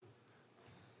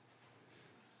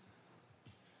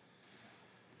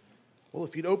Well,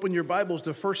 if you'd open your Bibles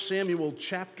to 1 Samuel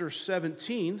chapter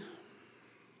 17,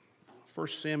 1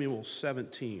 Samuel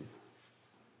 17.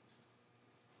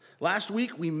 Last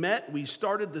week we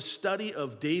started the study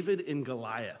of David and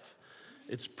Goliath.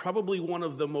 It's probably one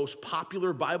of the most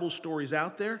popular Bible stories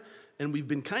out there, and we've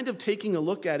been kind of taking a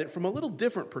look at it from a little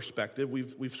different perspective.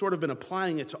 We've sort of been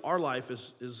applying it to our life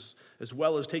as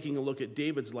well as taking a look at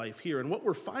David's life here. And what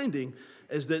we're finding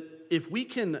is that if we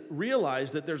can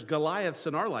realize that there's Goliaths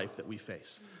in our life that we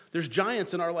face, there's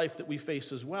giants in our life that we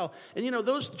face as well. And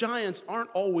those giants aren't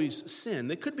always sin.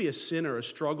 They could be a sin or a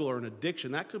struggle or an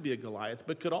addiction. That could be a Goliath,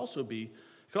 but could also be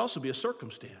a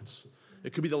circumstance.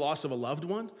 It could be the loss of a loved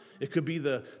one. It could be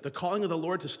the calling of the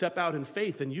Lord to step out in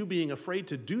faith and you being afraid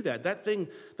to do that. That thing,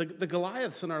 the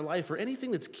Goliaths in our life, or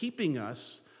anything that's keeping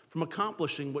us from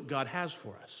accomplishing what God has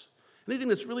for us. Anything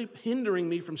that's really hindering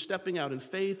me from stepping out in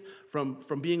faith,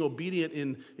 from being obedient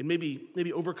in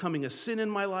maybe overcoming a sin in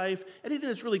my life, anything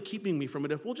that's really keeping me from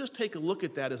it, if we'll just take a look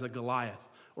at that as a Goliath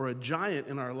or a giant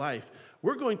in our life,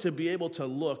 we're going to be able to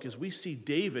look as we see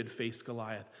David face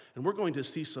Goliath, and we're going to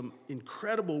see some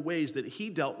incredible ways that he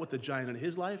dealt with the giant in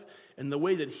his life, and the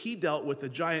way that he dealt with the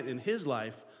giant in his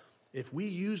life. If we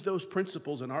use those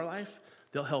principles in our life,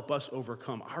 they'll help us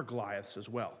overcome our Goliaths as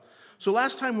well. So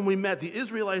last time when we met, the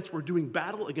Israelites were doing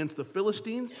battle against the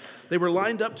Philistines. They were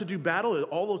lined up to do battle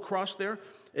all across there.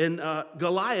 And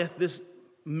Goliath, this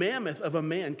mammoth of a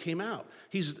man, came out.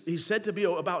 He's said to be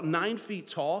about 9 feet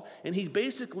tall, and he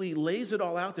basically lays it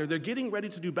all out there. They're getting ready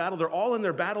to do battle. They're all in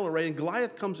their battle array, and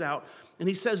Goliath comes out, and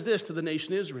he says this to the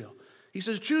nation Israel. He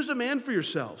says, "Choose a man for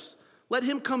yourselves. Let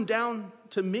him come down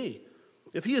to me.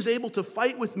 If he is able to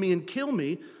fight with me and kill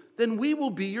me, then we will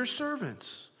be your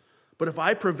servants. But if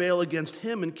I prevail against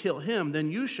him and kill him,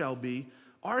 then you shall be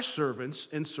our servants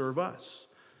and serve us."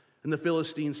 And the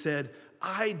Philistines said,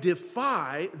 "I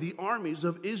defy the armies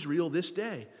of Israel this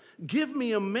day. Give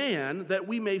me a man that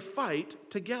we may fight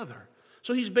together."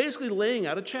 So he's basically laying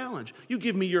out a challenge. You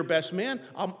give me your best man.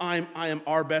 I am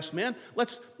our best man.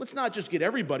 Let's not just get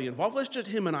everybody involved. Let's just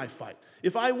him and I fight.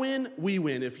 If I win, we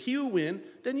win. If you win,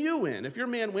 then you win. If your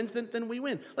man wins, then we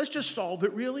win. Let's just solve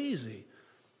it real easy.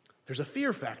 There's a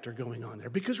fear factor going on there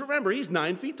because remember, he's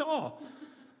 9 feet tall.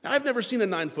 Now, I've never seen a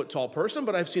 9-foot tall person,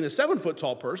 but I've seen a 7-foot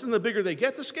tall person. The bigger they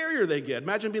get, the scarier they get.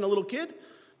 Imagine being a little kid.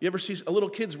 You ever see a little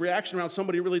kid's reaction around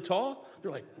somebody really tall?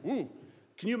 They're like, ooh.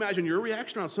 Can you imagine your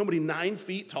reaction around somebody 9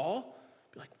 feet tall?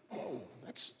 Be like, whoa,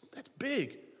 that's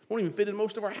big. Won't even fit in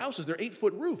most of our houses. They're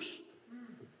 8-foot roofs.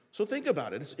 So think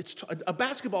about it. A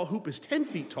basketball hoop is 10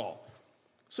 feet tall.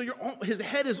 So his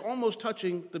head is almost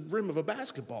touching the rim of a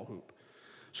basketball hoop.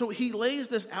 So he lays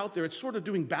this out there. It's sort of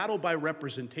doing battle by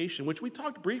representation, which we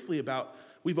talked briefly about.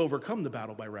 We've overcome the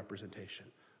battle by representation,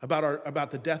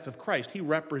 about the death of Christ. He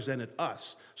represented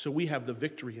us, so we have the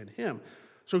victory in him.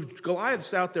 So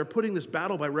Goliath's out there putting this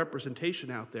battle by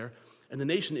representation out there, and the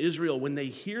nation Israel, when they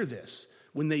hear this,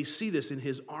 when they see this in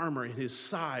his armor, in his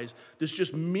size, this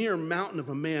just mere mountain of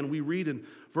a man, we read in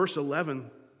verse 11,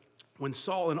 when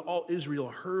Saul and all Israel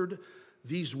heard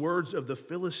these words of the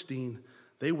Philistine,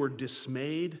 they were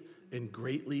dismayed and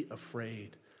greatly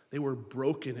afraid. They were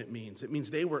broken, it means. It means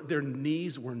their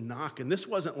knees were knocking. This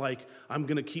wasn't like, I'm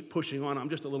going to keep pushing on, I'm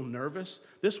just a little nervous.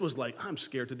 This was like, I'm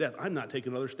scared to death. I'm not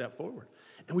taking another step forward.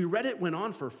 And we read it went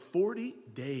on for 40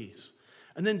 days.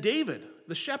 And then David,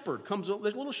 the shepherd, comes,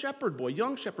 there's a little shepherd boy,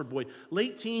 young shepherd boy,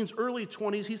 late teens, early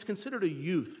 20s. He's considered a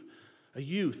youth.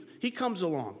 He comes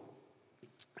along.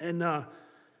 And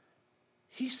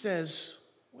he says,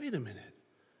 wait a minute.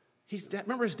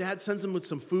 Remember his dad sends him with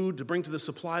some food to bring to the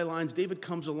supply lines. David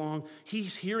comes along.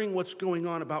 He's hearing what's going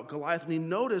on about Goliath, and he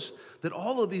noticed that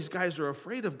all of these guys are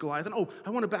afraid of Goliath. And I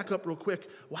want to back up real quick.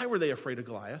 Why were they afraid of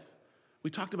Goliath? We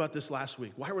talked about this last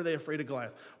week. Why were they afraid of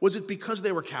Goliath? Was it because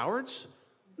they were cowards?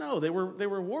 No, they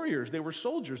were warriors. They were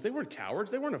soldiers. They weren't cowards.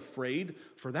 They weren't afraid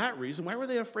for that reason. Why were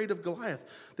they afraid of Goliath?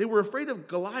 They were afraid of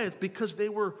Goliath because they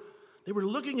were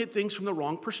looking at things from the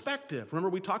wrong perspective. Remember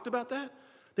we talked about that?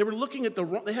 They were looking at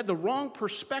they had the wrong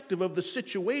perspective of the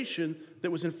situation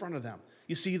that was in front of them.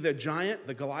 You see the giant,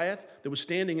 the Goliath that was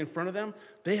standing in front of them,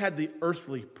 they had the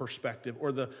earthly perspective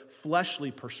or the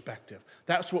fleshly perspective.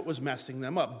 That's what was messing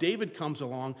them up. David comes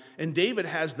along, and David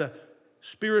has the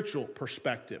spiritual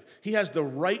perspective. He has the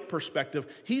right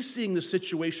perspective. He's seeing the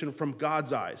situation from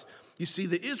God's eyes. You see,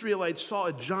 the Israelites saw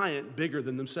a giant bigger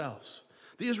than themselves.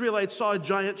 The Israelites saw a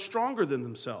giant stronger than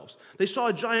themselves. They saw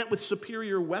a giant with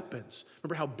superior weapons.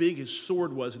 Remember how big his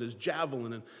sword was and his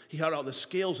javelin, and he had all the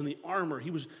scales and the armor. He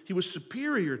was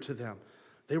superior to them.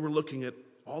 They were looking at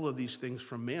all of these things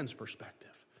from man's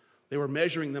perspective. They were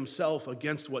measuring themselves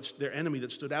against their enemy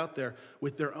that stood out there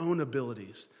with their own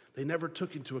abilities. They never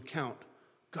took into account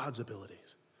God's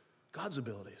abilities. God's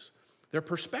abilities. Their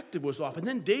perspective was off. And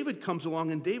then David comes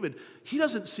along, and David, he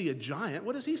doesn't see a giant.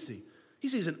 What does he see? He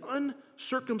sees an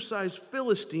uncircumcised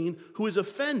Philistine who is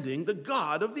offending the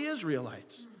God of the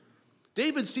Israelites.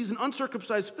 David sees an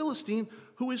uncircumcised Philistine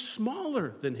who is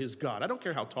smaller than his God. I don't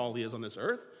care how tall he is on this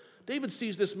earth. David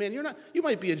sees this man. You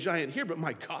might be a giant here, but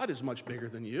my God is much bigger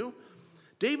than you.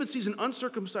 David sees an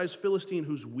uncircumcised Philistine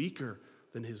who's weaker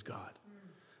than his God.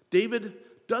 David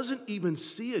doesn't even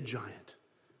see a giant,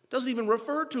 doesn't even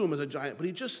refer to him as a giant, but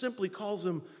he just simply calls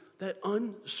him that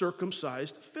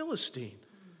uncircumcised Philistine.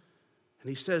 And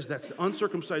he says that the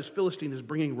uncircumcised Philistine is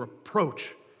bringing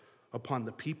reproach upon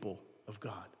the people of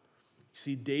God. You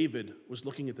see, David was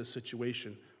looking at the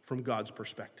situation from God's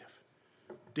perspective.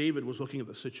 David was looking at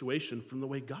the situation from the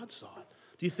way God saw it.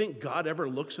 Do you think God ever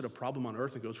looks at a problem on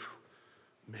earth and goes,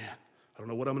 man, I don't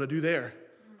know what I'm going to do there.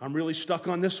 I'm really stuck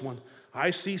on this one.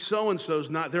 I see so-and-so's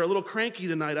they're a little cranky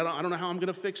tonight. I don't know how I'm going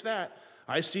to fix that.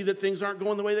 I see that things aren't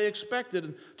going the way they expected.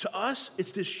 And to us,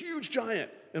 it's this huge giant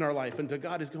in our life. And to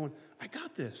God, is going, I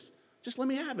got this. Just let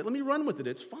me have it. Let me run with it.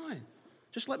 It's fine.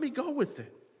 Just let me go with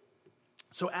it.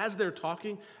 So as they're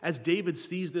talking, as David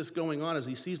sees this going on, as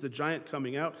he sees the giant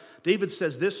coming out, David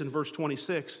says this in verse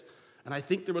 26, and I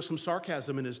think there was some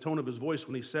sarcasm in his tone of his voice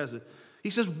when he says it. He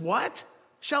says, what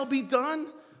shall be done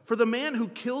for the man who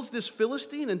kills this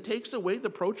Philistine and takes away the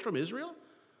reproach from Israel?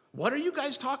 What are you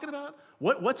guys talking about?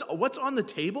 What's on the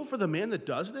table for the man that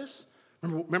does this?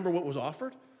 Remember what was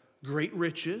offered? Great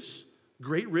riches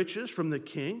from the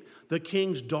king, the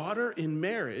king's daughter in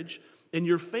marriage, and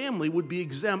your family would be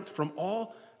exempt from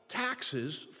all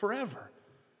taxes forever.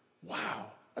 Wow,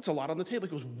 that's a lot on the table.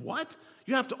 He goes, what?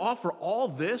 You have to offer all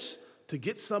this to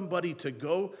get somebody to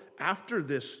go after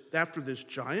this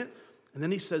giant? And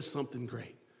then he says something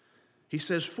great. He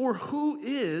says, for who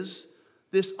is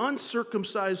this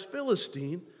uncircumcised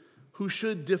Philistine who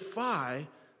should defy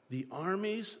the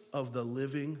armies of the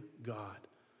living God?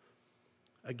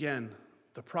 Again,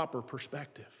 the proper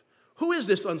perspective. Who is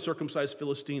this uncircumcised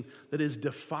Philistine that is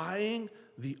defying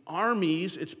the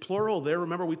armies? It's plural there.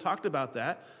 Remember, we talked about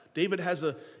that. David has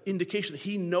an indication that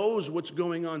he knows what's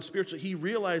going on spiritually. He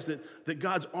realized that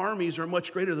God's armies are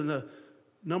much greater than the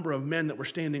number of men that were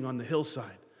standing on the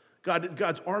hillside.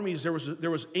 God's armies, there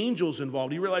was angels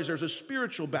involved. He realized there's a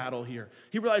spiritual battle here.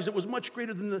 He realized it was much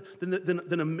greater than a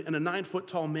 9-foot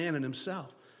tall man in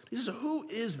himself. He says, who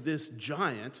is this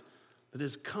giant that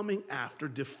is coming after,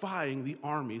 defying the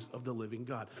armies of the living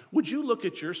God? Would you look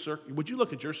at your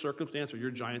circumstance or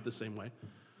your giant the same way?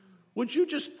 Would you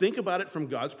just think about it from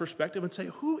God's perspective and say,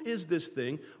 who is this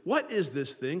thing? What is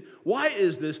this thing? Why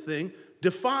is this thing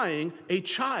defying a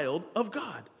child of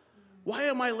God? Why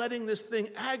am I letting this thing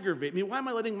aggravate me? Why am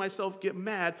I letting myself get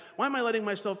mad? Why am I letting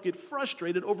myself get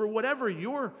frustrated over whatever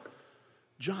your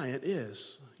giant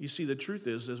is? You see, the truth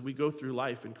is, as we go through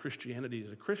life in Christianity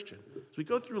as a Christian, as we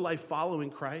go through life following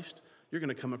Christ, you're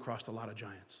going to come across a lot of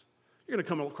giants. You're going to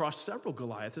come across several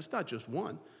Goliaths. It's not just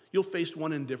one. You'll face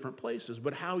one in different places,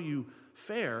 but how you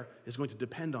fare is going to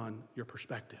depend on your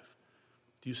perspective.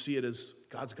 Do you see it as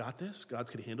God's got this?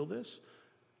 God can handle this?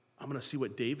 I'm going to see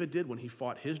what David did when he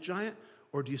fought his giant?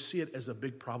 Or do you see it as a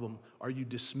big problem? Are you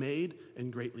dismayed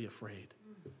and greatly afraid?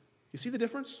 You see the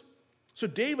difference? So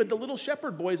David, the little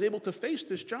shepherd boy, is able to face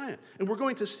this giant. And we're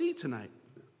going to see tonight.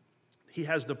 He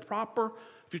has the proper,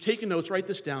 if you're taking notes, write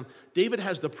this down. David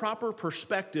has the proper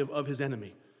perspective of his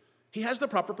enemy. He has the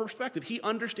proper perspective. He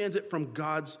understands it from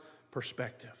God's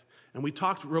perspective. And we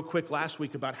talked real quick last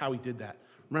week about how he did that.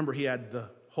 Remember, he had the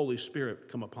Holy Spirit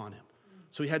come upon him.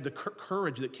 So he had the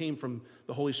courage that came from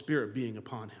the Holy Spirit being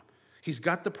upon him. He's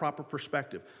got the proper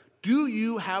perspective. Do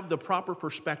you have the proper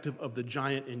perspective of the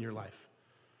giant in your life?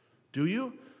 Do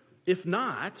you? If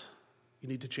not, you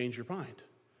need to change your mind.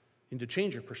 You need to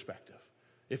change your perspective.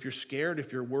 If you're scared,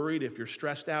 if you're worried, if you're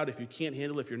stressed out, if you can't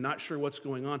handle it, if you're not sure what's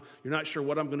going on, you're not sure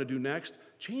what I'm going to do next,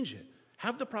 change it.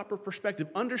 Have the proper perspective.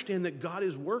 Understand that God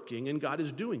is working and God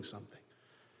is doing something.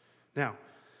 Now,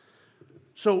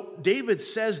 so David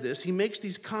says this, he makes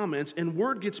these comments, and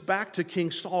word gets back to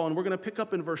King Saul, and we're going to pick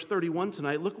up in verse 31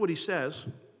 tonight. Look what he says,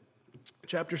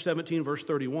 chapter 17, verse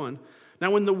 31.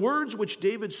 Now when the words which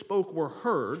David spoke were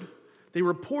heard, they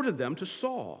reported them to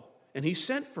Saul, and he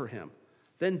sent for him.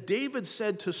 Then David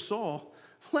said to Saul,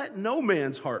 let no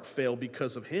man's heart fail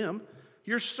because of him.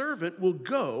 Your servant will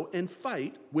go and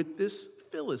fight with this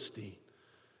Philistine.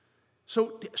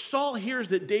 So Saul hears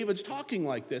that David's talking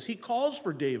like this. He calls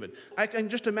for David. I can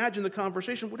just imagine the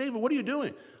conversation. Well, David, what are you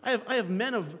doing? I have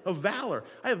men of valor.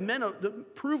 I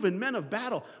have proven men of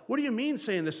battle. What do you mean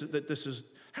saying this?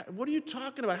 What are you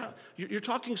talking about? You're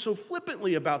talking so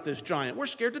flippantly about this giant. We're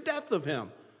scared to death of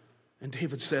him. And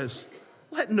David says,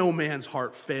 let no man's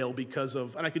heart fail because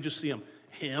of, and I could just see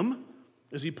him,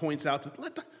 as he points out,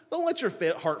 don't let your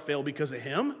heart fail because of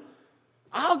him.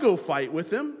 I'll go fight with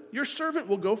him. Your servant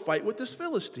will go fight with this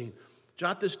Philistine.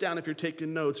 Jot this down if you're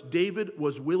taking notes. David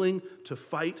was willing to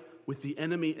fight with the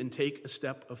enemy and take a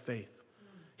step of faith.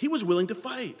 He was willing to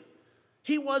fight.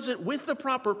 He wasn't, with the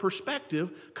proper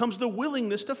perspective comes the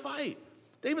willingness to fight.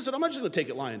 David said, I'm not just going to take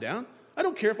it lying down. I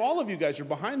don't care if all of you guys are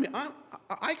behind me.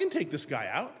 I can take this guy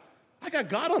out. I got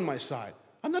God on my side.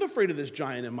 I'm not afraid of this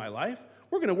giant in my life.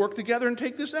 We're going to work together and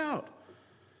take this out.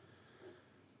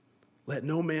 Let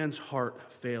no man's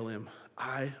heart fail him.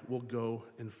 I will go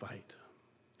and fight.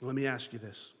 Let me ask you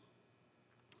this.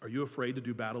 Are you afraid to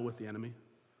do battle with the enemy?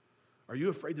 Are you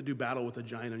afraid to do battle with a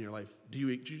giant in your life? Do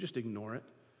you just ignore it?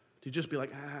 Do you just be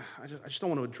like, I just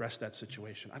don't want to address that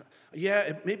situation?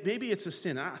 Maybe it's a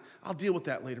sin. I'll deal with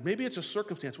that later. Maybe it's a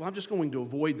circumstance. Well, I'm just going to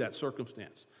avoid that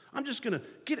circumstance. I just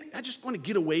want to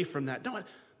get away from that.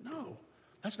 No,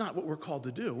 that's not what we're called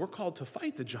to do. We're called to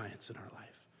fight the giants in our life.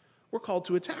 We're called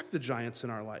to attack the giants in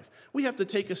our life. We have to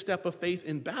take a step of faith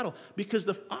in battle because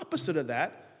the opposite of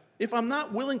that, if I'm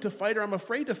not willing to fight or I'm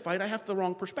afraid to fight, I have the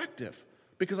wrong perspective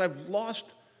because I've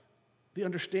lost the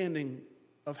understanding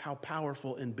of how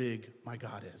powerful and big my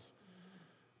God is.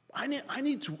 I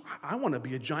want to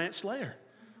be a giant slayer.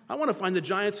 I want to find the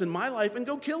giants in my life and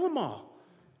go kill them all.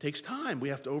 It takes time. We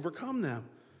have to overcome them.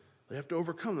 They have to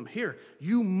overcome them. Here,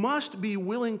 you must be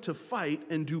willing to fight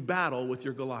and do battle with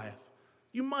your Goliath.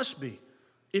 You must be.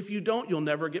 If you don't, you'll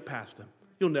never get past him.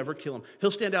 You'll never kill him.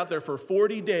 He'll stand out there for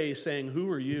 40 days saying,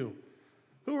 who are you?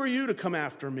 Who are you to come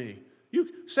after me? You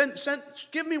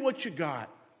give me what you got.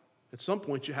 At some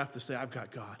point, you have to say, I've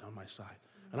got God on my side,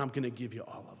 and I'm going to give you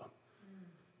all of them.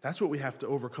 That's what we have to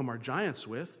overcome our giants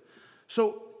with.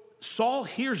 So Saul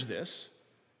hears this.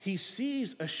 He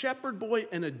sees a shepherd boy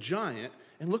and a giant,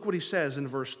 and look what he says in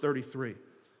verse 33.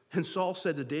 And Saul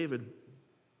said to David,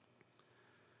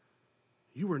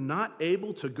 you were not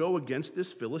able to go against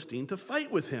this Philistine to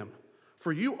fight with him,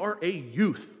 for you are a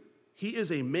youth. He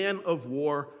is a man of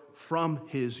war from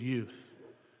his youth.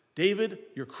 David,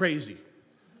 you're crazy.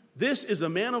 This is a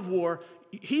man of war.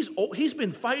 He's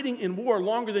been fighting in war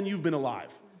longer than you've been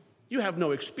alive. You have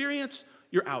no experience.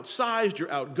 You're outsized. You're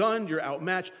outgunned. You're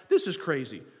outmatched. This is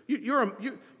crazy.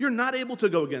 You're not able to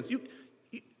go against.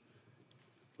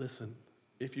 Listen,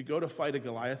 if you go to fight a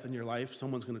Goliath in your life,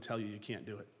 someone's going to tell you can't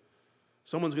do it.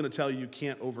 Someone's going to tell you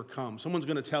can't overcome. Someone's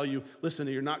going to tell you, listen,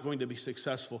 you're not going to be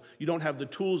successful. You don't have the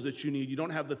tools that you need. You don't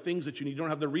have the things that you need. You don't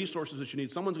have the resources that you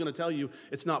need. Someone's going to tell you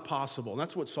it's not possible. And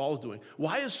that's what Saul's doing.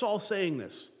 Why is Saul saying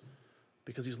this?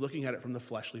 Because he's looking at it from the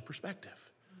fleshly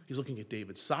perspective. He's looking at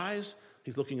David's size.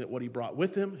 He's looking at what he brought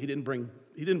with him. He didn't bring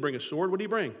a sword. What did he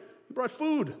bring? He brought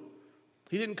food.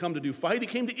 He didn't come to do fight. He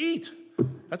came to eat.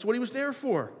 That's what he was there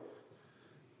for.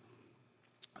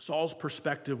 Saul's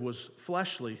perspective was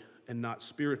fleshly and not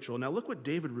spiritual. Now look what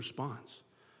David responds.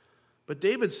 But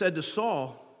David said to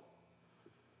Saul,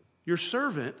 your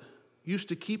servant used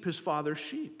to keep his father's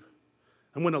sheep.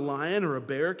 And when a lion or a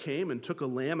bear came and took a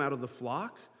lamb out of the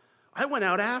flock, I went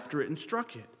out after it and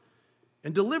struck it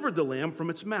and delivered the lamb from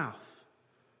its mouth.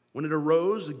 When it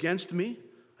arose against me,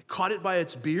 I caught it by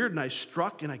its beard and I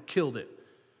struck and I killed it.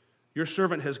 Your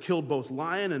servant has killed both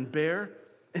lion and bear,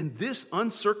 and this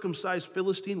uncircumcised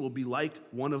Philistine will be like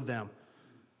one of them.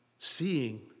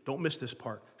 Seeing, don't miss this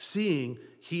part, seeing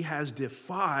he has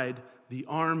defied the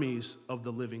armies of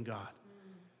the living God.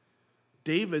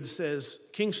 David says,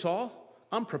 King Saul,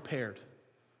 I'm prepared.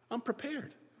 I'm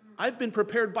prepared. I've been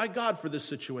prepared by God for this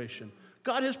situation.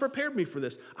 God has prepared me for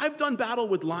this. I've done battle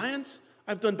with lions.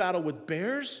 I've done battle with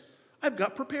bears. I've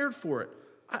got prepared for it.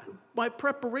 My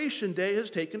preparation day has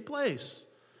taken place.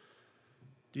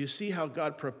 Do you see how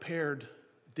God prepared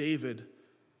David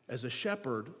as a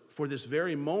shepherd for this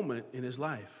very moment in his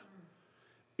life?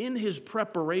 In his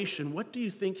preparation, what do you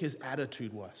think his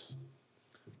attitude was?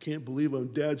 Can't believe my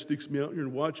dad sticks me out here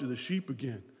and watches the sheep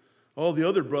again. All the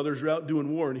other brothers are out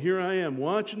doing war, and here I am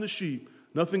watching the sheep.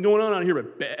 Nothing going on out here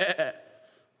but bah.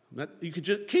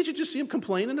 Can't you just see him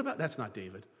complaining about? That's not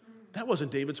David. That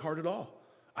wasn't David's heart at all.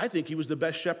 I think he was the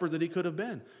best shepherd that he could have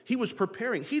been. He was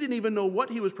preparing. He didn't even know what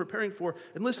he was preparing for.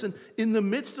 And listen, in the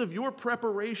midst of your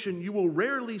preparation, you will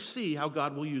rarely see how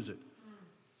God will use it.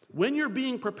 When you're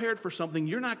being prepared for something,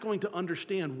 you're not going to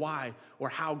understand why or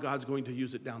how God's going to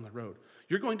use it down the road.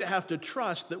 You're going to have to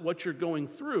trust that what you're going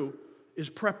through is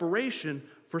preparation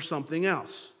for something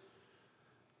else.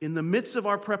 In the midst of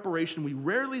our preparation, we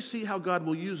rarely see how God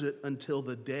will use it until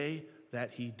the day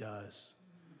that he does.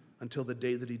 Until the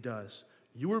day that he does.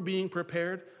 You are being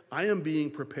prepared. I am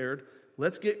being prepared.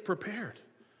 Let's get prepared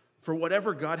for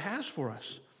whatever God has for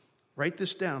us. Write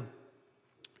this down.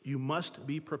 You must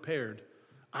be prepared.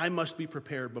 I must be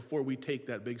prepared before we take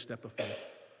that big step of faith.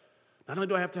 Not only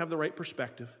do I have to have the right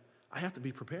perspective, I have to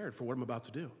be prepared for what I'm about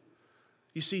to do.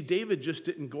 You see, David just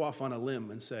didn't go off on a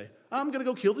limb and say, I'm going to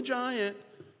go kill the giant.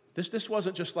 This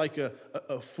wasn't just like a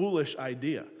foolish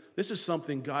idea. This is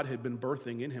something God had been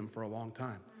birthing in him for a long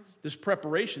time. This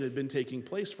preparation had been taking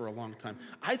place for a long time.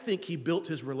 I think he built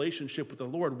his relationship with the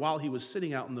Lord while he was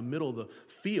sitting out in the middle of the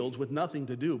fields with nothing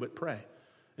to do but pray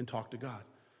and talk to God.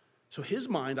 So his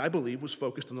mind, I believe, was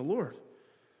focused on the Lord.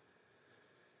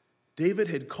 David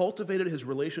had cultivated his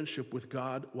relationship with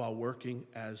God while working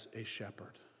as a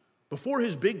shepherd. Before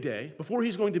his big day, before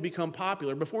he's going to become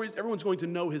popular, before everyone's going to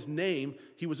know his name,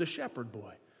 he was a shepherd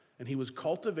boy, and he was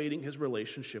cultivating his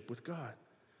relationship with God.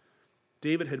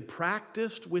 David had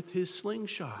practiced with his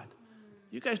slingshot.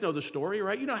 You guys know the story,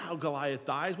 right? You know how Goliath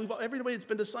dies. Everybody that's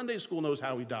been to Sunday school knows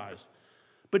how he dies.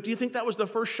 But do you think that was the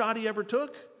first shot he ever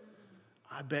took?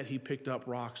 I bet he picked up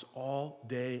rocks all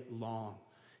day long.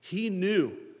 He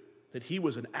knew that he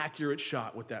was an accurate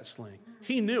shot with that sling.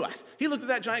 He knew. He looked at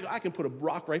that giant, I can put a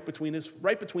rock right between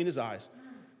his eyes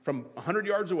from 100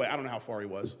 yards away. I don't know how far he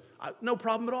was. No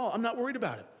problem at all. I'm not worried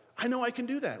about it. I know I can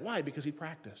do that. Why? Because he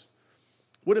practiced.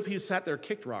 What if he sat there and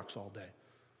kicked rocks all day?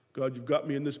 God, you've got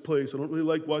me in this place. I don't really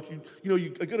like watching.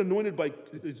 I got anointed by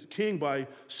king by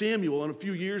Samuel a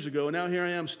few years ago, and now here I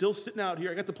am still sitting out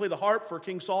here. I got to play the harp for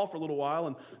King Saul for a little while,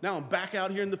 and now I'm back out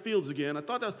here in the fields again. I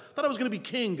thought I was going to be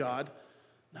king, God.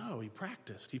 No, he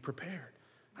practiced. He prepared.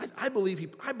 I believe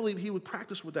he would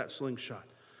practice with that slingshot.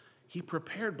 He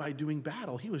prepared by doing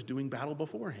battle. He was doing battle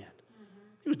beforehand.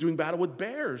 He was doing battle with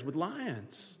bears, with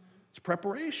lions. It's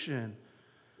preparation.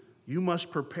 You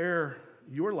must prepare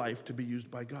your life to be used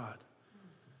by God.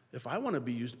 If I want to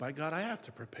be used by God, I have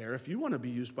to prepare. If you want to be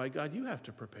used by God, you have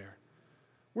to prepare.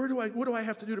 What do I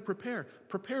have to do to prepare?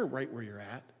 Prepare right where you're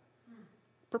at.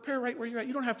 Prepare right where you're at.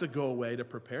 You don't have to go away to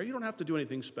prepare. You don't have to do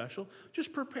anything special.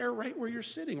 Just prepare right where you're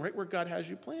sitting, right where God has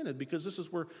you planted, because this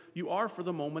is where you are for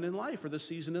the moment in life, or the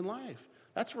season in life.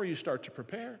 That's where you start to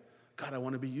prepare. God, I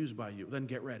want to be used by you. Then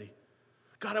get ready.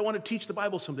 God, I want to teach the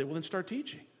Bible someday. Well, then start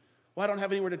teaching. Well, I don't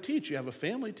have anywhere to teach. You have a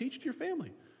family, teach to your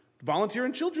family. Volunteer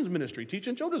in children's ministry, teach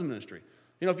in children's ministry.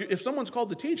 If someone's called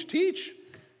to teach.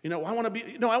 I want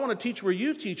to teach where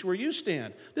you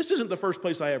stand. This isn't the first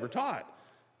place I ever taught.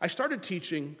 I started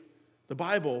teaching the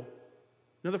Bible.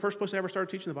 The first place I ever started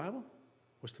teaching the Bible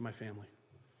was to my family.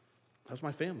 That was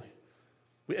my family.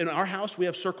 In our house, we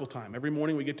have circle time. Every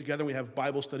morning we get together and we have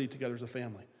Bible study together as a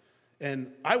family.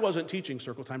 And I wasn't teaching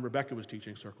circle time. Rebecca was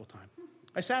teaching circle time.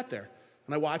 I sat there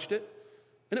and I watched it.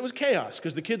 And it was chaos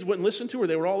because the kids wouldn't listen to her.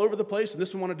 They were all over the place. And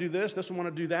this one wanted to do this, this one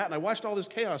wanted to do that. And I watched all this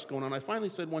chaos going on. I finally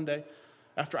said one day,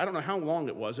 after I don't know how long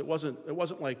it was. It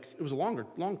wasn't like, it was a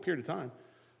long period of time.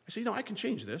 I said, I can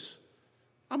change this.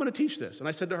 I'm going to teach this. And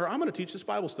I said to her, I'm going to teach this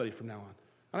Bible study from now on.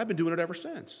 And I've been doing it ever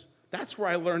since. That's where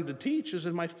I learned to teach, is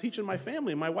in teaching my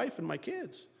family and my wife and my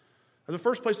kids. And the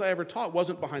first place I ever taught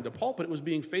wasn't behind a pulpit. It was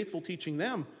being faithful teaching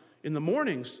them in the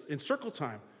mornings in circle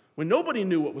time when nobody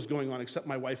knew what was going on except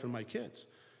my wife and my kids.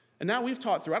 And now we've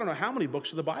taught through, I don't know how many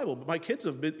books of the Bible, but my kids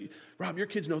have been, Rob, your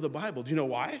kids know the Bible. Do you know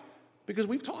why? Because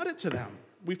we've taught it to them.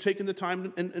 We've taken the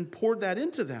time and poured that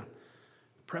into them.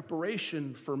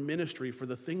 Preparation for ministry, for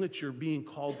the thing that you're being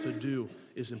called to do,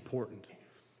 is important.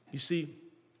 You see,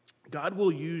 God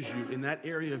will use you in that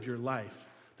area of your life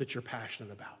that you're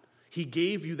passionate about. He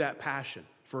gave you that passion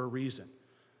for a reason.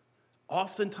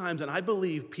 Oftentimes, and I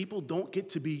believe people don't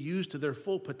get to be used to their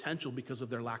full potential because of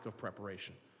their lack of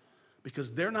preparation.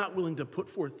 Because they're not willing to put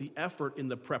forth the effort in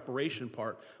the preparation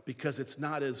part because it's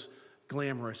not as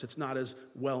glamorous, it's not as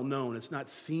well known, it's not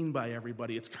seen by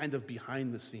everybody, it's kind of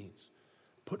behind the scenes.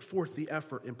 Put forth the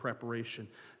effort in preparation.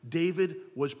 David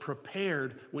was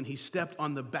prepared when he stepped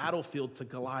on the battlefield to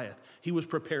Goliath. He was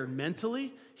prepared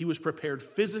mentally, he was prepared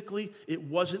physically. It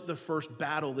wasn't the first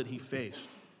battle that he faced.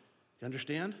 You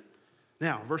understand?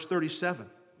 Now, verse 37.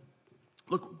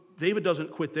 Look, David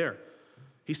doesn't quit there.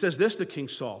 He says this to King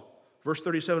Saul. Verse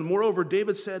 37, moreover,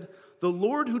 David said, the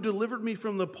Lord who delivered me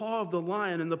from the paw of the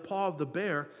lion and the paw of the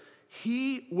bear,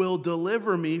 he will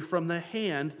deliver me from the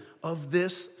hand of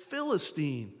this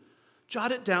Philistine.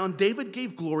 Jot it down. David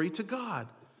gave glory to God.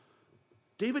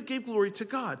 David gave glory to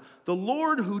God. The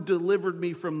Lord who delivered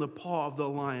me from the paw of the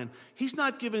lion. He's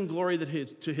not giving glory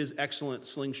to his excellent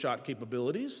slingshot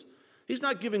capabilities. He's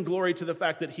not giving glory to the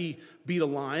fact that he beat a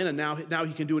lion and now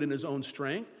he can do it in his own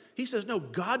strength. He says, no,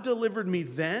 God delivered me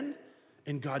then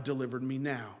and God delivered me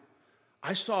now.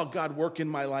 I saw God work in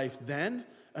my life then,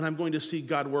 and I'm going to see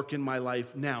God work in my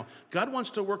life now. God wants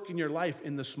to work in your life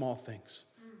in the small things,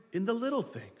 in the little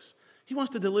things. He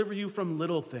wants to deliver you from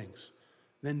little things,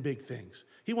 then big things.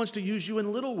 He wants to use you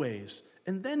in little ways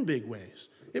and then big ways.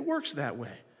 It works that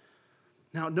way.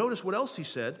 Now, notice what else he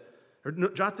said, or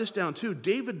jot this down too.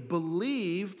 David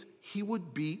believed he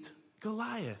would beat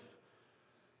Goliath.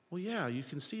 Well, yeah, you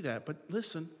can see that, but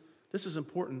listen, this is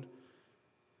important.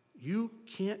 You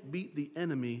can't beat the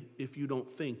enemy if you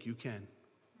don't think you can.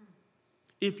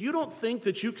 If you don't think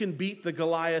that you can beat the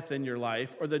Goliath in your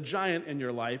life, or the giant in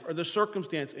your life, or the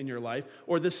circumstance in your life,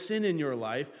 or the sin in your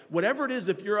life, whatever it is,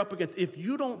 if you're up against, if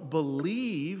you don't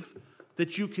believe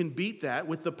that you can beat that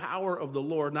with the power of the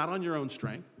Lord, not on your own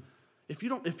strength, if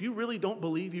you really don't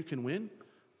believe you can win,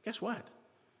 guess what?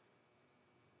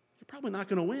 You're probably not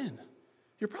going to win.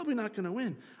 You're probably not going to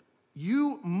win.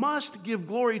 You must give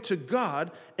glory to God,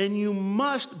 and you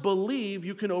must believe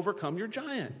you can overcome your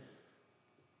giant.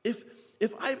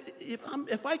 If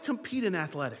I compete in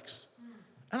athletics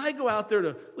and I go out there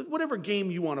to whatever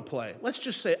game you want to play, let's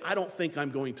just say I don't think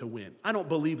I'm going to win. I don't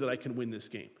believe that I can win this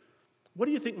game. What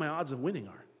do you think my odds of winning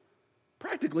are?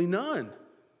 Practically none,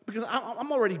 because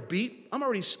I'm already beat. I'm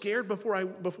already scared before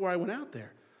I went out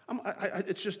there.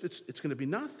 It's going to be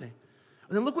nothing.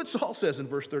 And then look what Saul says in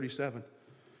verse 37.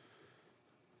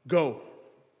 Go,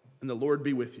 and the Lord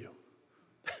be with you.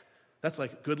 That's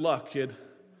like, good luck, kid.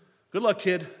 Good luck,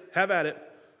 kid. Have at it.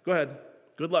 Go ahead.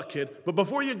 Good luck, kid. But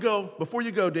before you go,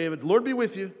 David, Lord be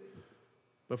with you.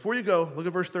 Before you go, look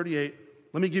at verse 38.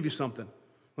 Let me give you something.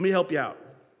 Let me help you out.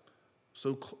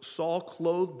 So Saul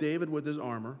clothed David with his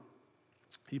armor.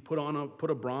 He put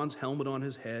a bronze helmet on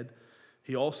his head.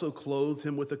 He also clothed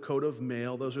him with a coat of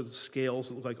mail. Those are the scales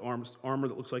that look like armor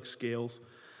that looks like scales.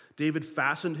 David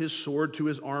fastened his sword to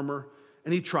his armor,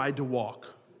 and he tried to walk,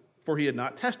 for he had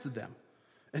not tested them.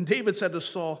 And David said to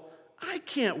Saul, I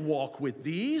can't walk with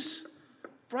these,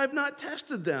 for I have not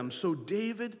tested them. So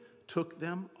David took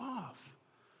them off.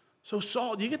 So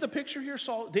Saul, do you get the picture here?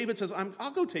 David says,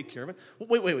 I'll go take care of it.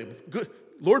 Well, wait. Good.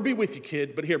 Lord be with you,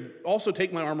 kid, but here, also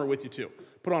take my armor with you too.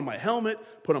 Put on my helmet,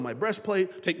 put on my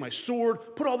breastplate, take my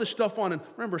sword, put all this stuff on. And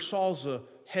remember, Saul's a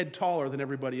head taller than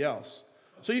everybody else.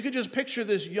 So you could just picture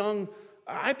this young,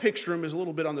 I picture him as a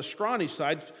little bit on the scrawny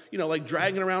side, like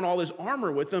dragging around all his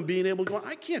armor with him, being able to go,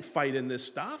 I can't fight in this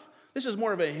stuff. This is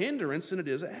more of a hindrance than it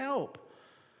is a help.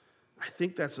 I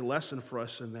think that's a lesson for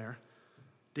us in there.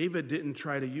 David didn't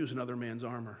try to use another man's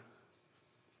armor.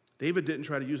 David didn't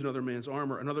try to use another man's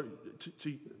armor.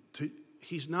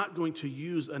 He's not going to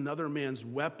use another man's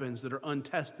weapons that are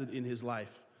untested in his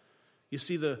life. You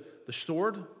see, the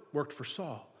sword worked for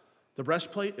Saul. The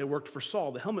breastplate, it worked for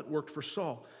Saul. The helmet worked for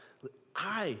Saul.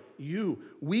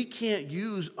 We can't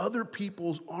use other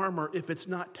people's armor if it's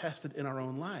not tested in our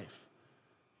own life.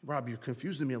 Rob, you're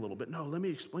confusing me a little bit. No, let me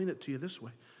explain it to you this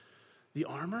way. The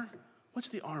armor? What's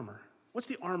the armor? What's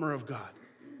the armor of God?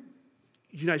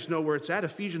 You guys know where it's at?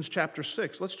 Ephesians chapter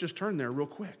 6. Let's just turn there real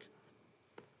quick.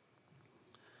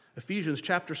 Ephesians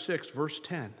chapter 6, verse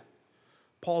 10.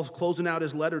 Paul's closing out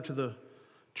his letter to the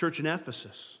church in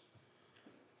Ephesus.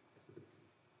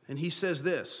 And he says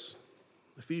this,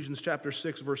 Ephesians chapter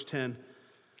 6, verse 10.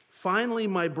 Finally,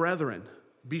 my brethren,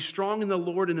 be strong in the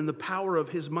Lord and in the power of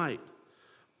his might.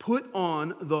 Put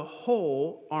on the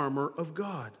whole armor of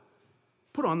God.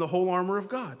 Put on the whole armor of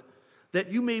God,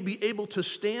 that you may be able to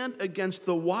stand against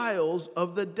the wiles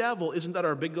of the devil. Isn't that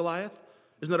our big Goliath?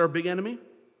 Isn't that our big enemy?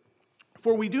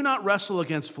 For we do not wrestle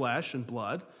against flesh and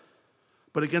blood,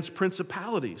 but against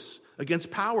principalities, against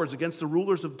powers, against the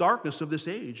rulers of darkness of this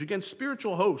age, against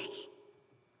spiritual hosts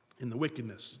in the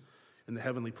wickedness in the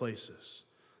heavenly places.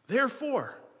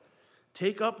 Therefore,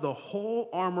 take up the whole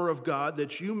armor of God,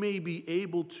 that you may be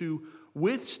able to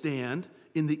withstand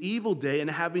in the evil day, and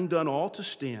having done all to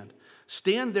stand.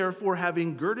 Stand therefore,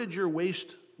 having girded your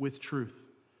waist with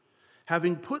truth,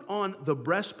 having put on the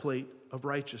breastplate of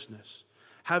righteousness,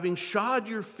 having shod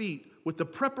your feet with the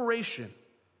preparation,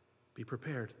 be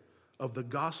prepared, of the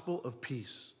gospel of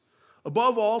peace.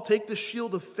 Above all, take the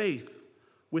shield of faith,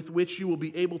 with which you will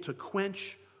be able to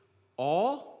quench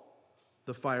all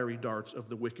the fiery darts of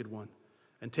the wicked one,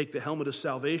 and take the helmet of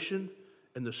salvation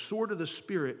and the sword of the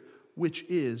Spirit, which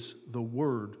is the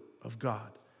word of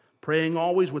God. Praying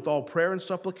always with all prayer and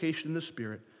supplication in the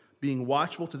Spirit, being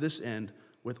watchful to this end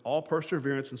with all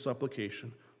perseverance and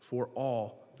supplication for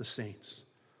all the saints.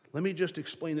 Let me just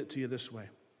explain it to you this way.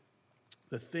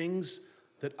 The things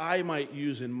that I might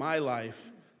use in my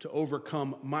life to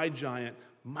overcome my giant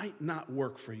might not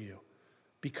work for you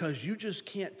because you just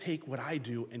can't take what I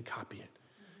do and copy it.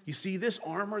 You see, this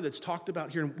armor that's talked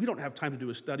about here, and we don't have time to do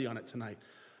a study on it tonight,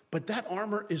 but that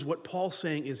armor is what Paul's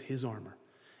saying is his armor.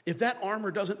 If that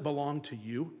armor doesn't belong to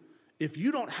you, if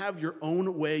you don't have your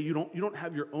own way, you don't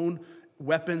have your own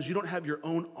weapons, you don't have your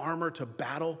own armor to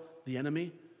battle the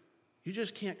enemy, you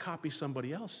just can't copy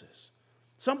somebody else's.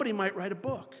 Somebody might write a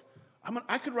book.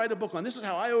 I could write a book on this is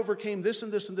how I overcame this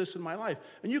and this and this in my life.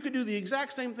 And you could do the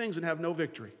exact same things and have no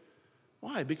victory.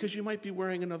 Why? Because you might be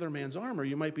wearing another man's armor.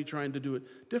 You might be trying to do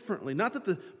it differently. Not that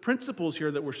the principles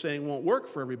here that we're saying won't work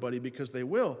for everybody, because they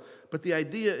will. But the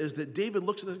idea is that David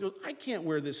looks at this and goes, I can't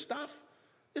wear this stuff.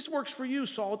 This works for you,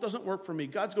 Saul. It doesn't work for me.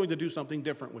 God's going to do something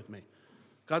different with me.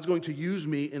 God's going to use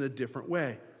me in a different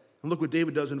way. And look what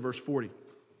David does in verse 40.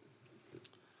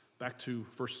 Back to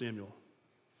 1 Samuel.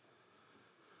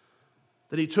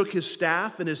 Then he took his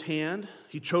staff in his hand.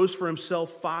 He chose for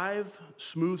himself 5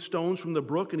 smooth stones from the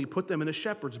brook, and he put them in a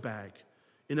shepherd's bag,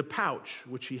 in a pouch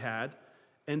which he had,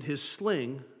 and his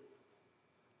sling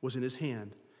was in his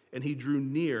hand. And he drew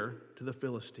near to the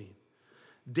Philistine.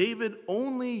 David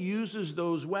only uses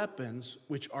those weapons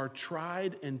which are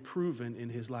tried and proven in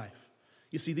his life.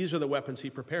 You see, these are the weapons he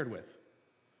prepared with.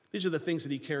 These are the things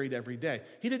that he carried every day.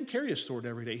 He didn't carry a sword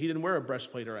every day. He didn't wear a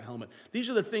breastplate or a helmet. These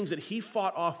are the things that he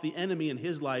fought off the enemy in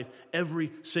his life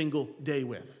every single day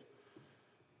with.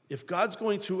 If God's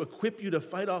going to equip you to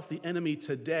fight off the enemy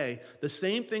today, the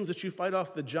same things that you fight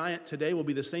off the giant today will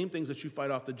be the same things that you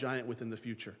fight off the giant with in the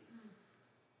future.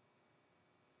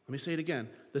 Let me say it again.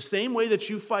 The same way that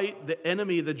you fight the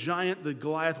enemy, the giant, the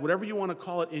Goliath, whatever you want to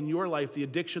call it in your life, the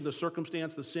addiction, the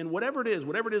circumstance, the sin, whatever it is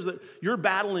that you're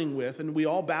battling with, and we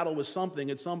all battle with something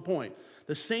at some point,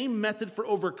 the same method for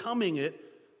overcoming it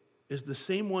is the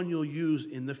same one you'll use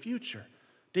in the future.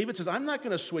 David says, I'm not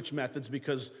going to switch methods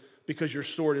because your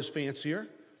sword is fancier,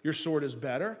 your sword is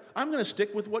better. I'm going to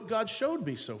stick with what God showed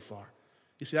me so far.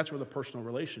 You see, that's where the personal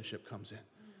relationship comes in.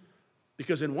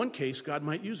 Because in one case, God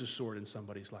might use a sword in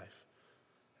somebody's life.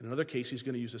 In another case, he's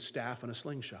going to use a staff and a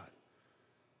slingshot.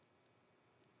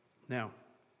 Now,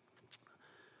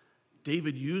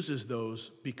 David uses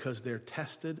those because they're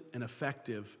tested and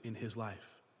effective in his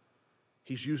life.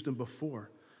 He's used them before.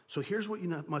 So here's what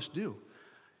you must do.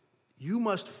 You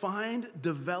must find,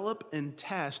 develop, and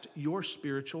test your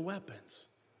spiritual weapons.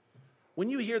 When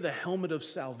you hear the helmet of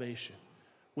salvation,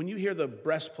 when you hear the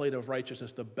breastplate of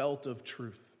righteousness, the belt of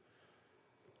truth,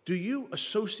 do you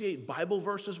associate Bible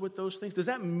verses with those things? Does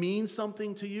that mean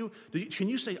something to you? Can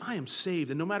you say, I am saved,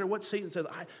 and no matter what Satan says,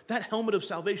 that helmet of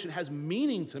salvation has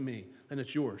meaning to me, then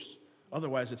it's yours.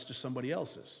 Otherwise, it's just somebody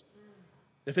else's.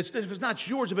 If it's not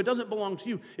yours, if it doesn't belong to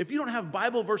you, if you don't have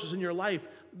Bible verses in your life,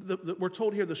 we're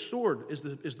told here the sword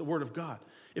is the word of God.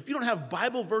 If you don't have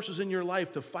Bible verses in your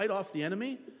life to fight off the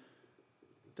enemy,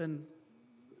 then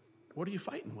what are you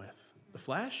fighting with? The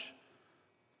flesh?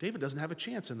 David doesn't have a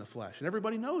chance in the flesh, and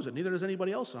everybody knows it. Neither does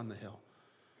anybody else on the hill.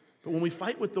 But when we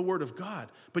fight with the word of God,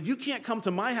 but you can't come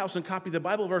to my house and copy the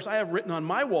Bible verse I have written on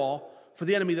my wall for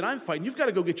the enemy that I'm fighting. You've got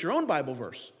to go get your own Bible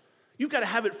verse. You've got to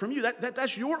have it from you.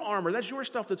 That's your armor. That's your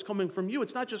stuff that's coming from you.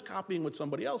 It's not just copying what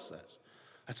somebody else says.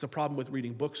 That's the problem with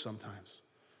reading books sometimes,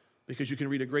 because you can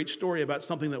read a great story about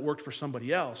something that worked for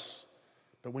somebody else,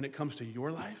 but when it comes to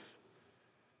your life,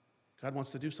 God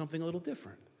wants to do something a little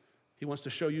different. He wants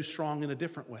to show you strong in a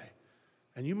different way.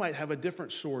 And you might have a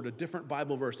different sword, a different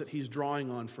Bible verse that he's drawing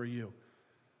on for you.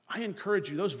 I encourage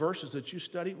you, those verses that you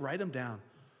study, write them down.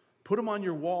 Put them on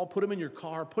your wall, put them in your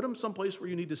car, put them someplace where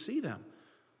you need to see them.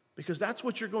 Because that's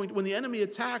what you're going to, when the enemy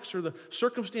attacks or the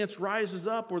circumstance rises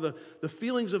up or the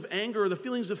feelings of anger or the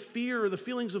feelings of fear or the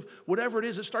feelings of whatever it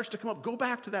is, it starts to come up, go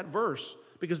back to that verse,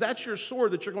 because that's your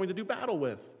sword that you're going to do battle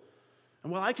with.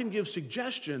 And while I can give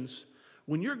suggestions,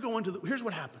 when you're going to here's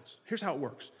what happens. Here's how it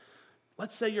works.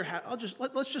 Let's say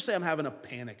let's just say I'm having a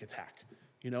panic attack.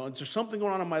 And there's something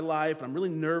going on in my life, and I'm really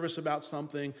nervous about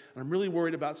something, and I'm really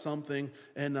worried about something,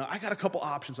 and I got a couple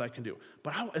options I can do.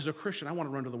 But as a Christian, I want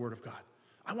to run to the Word of God.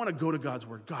 I want to go to God's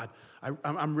Word. God,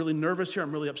 I'm really nervous here.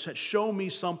 I'm really upset. Show me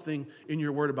something in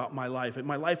your Word about my life. And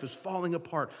my life is falling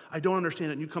apart. I don't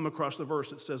understand it. And you come across the verse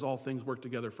that says all things work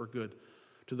together for good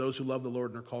to those who love the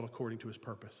Lord and are called according to his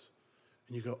purpose.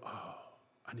 And you go, oh,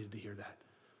 I needed to hear that.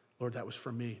 Lord, that was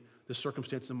for me. this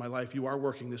circumstance in my life, you are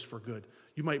working this for good.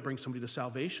 You might bring somebody to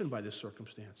salvation by this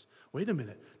circumstance. Wait a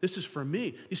minute, this is for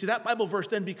me. You see, that Bible verse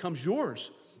then becomes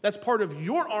yours. That's part of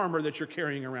your armor that you're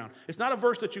carrying around. It's not a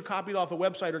verse that you copied off a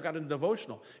website or got in a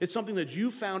devotional. It's something that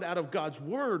you found out of God's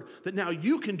word that now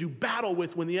you can do battle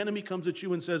with when the enemy comes at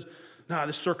you and says, nah,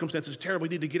 this circumstance is terrible, we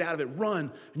need to get out of it,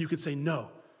 run. And you can say, no,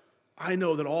 I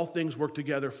know that all things work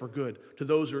together for good to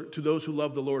those who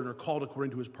love the Lord and are called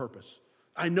according to his purpose.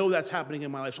 I know that's happening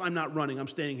in my life, so I'm not running, I'm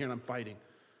staying here and I'm fighting.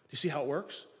 Do you see how it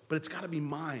works? But it's got to be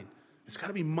mine. It's got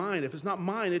to be mine. If it's not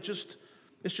mine, it's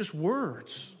just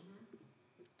words.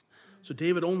 So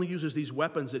David only uses these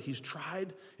weapons that he's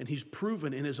tried and he's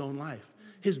proven in his own life.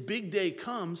 His big day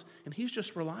comes and he's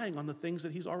just relying on the things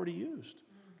that he's already used.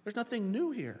 There's nothing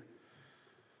new here.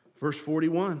 Verse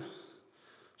 41.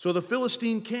 So the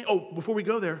Philistine came. Oh, before we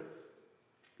go there,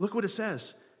 look what it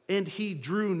says. And he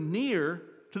drew near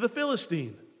to the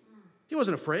Philistine. He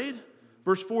wasn't afraid.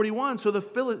 Verse 41. So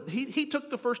he took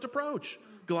the first approach.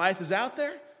 Goliath is out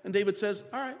there, and David says,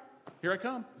 all right, here I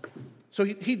come. So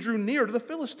he drew near to the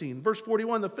Philistine. Verse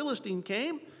 41, the Philistine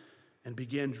came and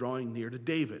began drawing near to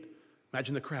David.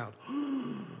 Imagine the crowd.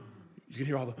 You can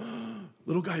hear all the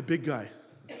little guy, big guy.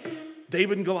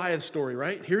 David and Goliath story,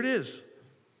 right? Here it is.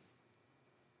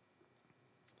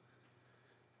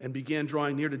 And began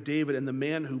drawing near to David, and the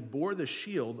man who bore the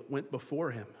shield went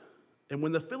before him. And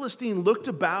when the Philistine looked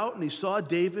about and he saw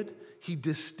David, he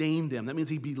disdained him. That means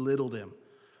he belittled him.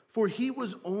 For he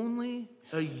was only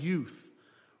a youth,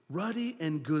 ruddy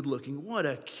and good-looking. What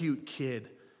a cute kid.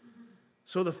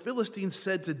 So the Philistine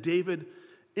said to David,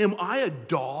 am I a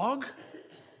dog?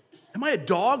 Am I a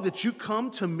dog that you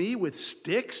come to me with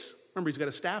sticks? Remember, he's got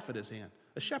a staff in his hand,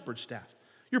 a shepherd's staff.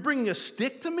 You're bringing a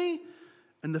stick to me?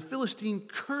 And the Philistine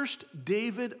cursed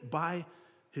David by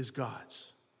his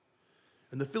gods.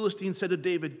 And the Philistine said to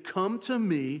David, come to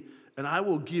me, and I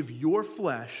will give your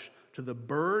flesh to the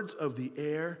birds of the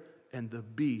air and the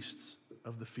beasts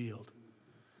of the field.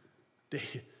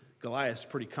 Goliath's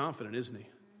pretty confident, isn't he?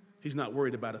 He's not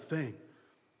worried about a thing.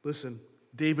 Listen,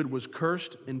 David was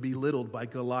cursed and belittled by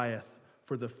Goliath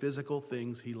for the physical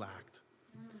things he lacked.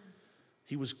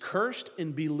 He was cursed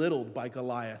and belittled by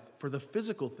Goliath for the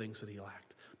physical things that he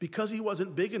lacked. Because he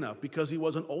wasn't big enough, because he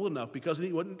wasn't old enough, because he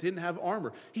didn't have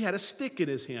armor. He had a stick in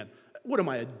his hand. What am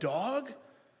I, a dog?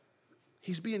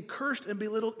 He's being cursed and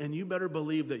belittled, and you better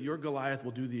believe that your Goliath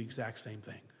will do the exact same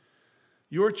thing.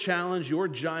 Your challenge, your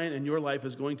giant in your life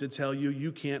is going to tell you,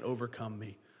 you can't overcome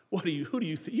me. Who do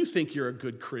you think? You think you're a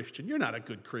good Christian. You're not a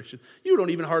good Christian. You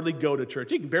don't even hardly go to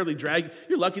church. You can barely drag.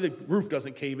 You're lucky the roof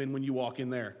doesn't cave in when you walk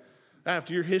in there.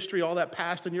 After your history, all that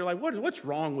past, and you're like, what's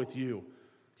wrong with you?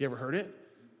 You ever heard it?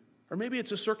 Or maybe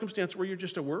it's a circumstance where you're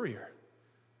just a worrier,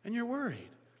 and you're worried.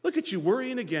 Look at you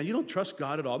worrying again. You don't trust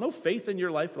God at all. No faith in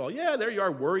your life at all. Yeah, there you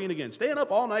are worrying again. Staying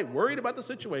up all night, worried about the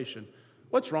situation.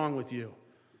 What's wrong with you?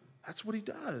 That's what he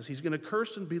does. He's going to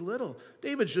curse and belittle.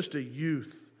 David's just a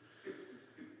youth.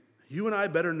 You and I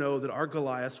better know that our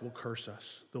Goliaths will curse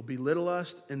us. They'll belittle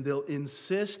us, and they'll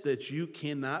insist that you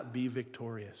cannot be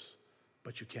victorious.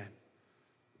 But you can.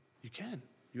 You can.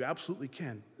 You absolutely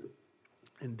can.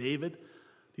 And David, do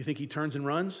you think he turns and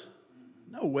runs?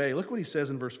 No way. Look what he says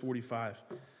in verse 45.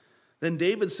 Then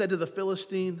David said to the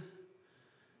Philistine,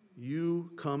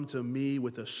 you come to me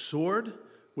with a sword,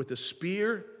 with a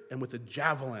spear, and with a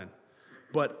javelin.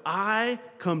 But I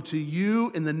come to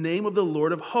you in the name of the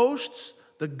Lord of hosts,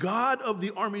 the God of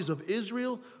the armies of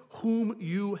Israel, whom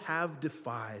you have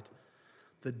defied.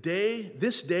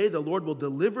 This day the Lord will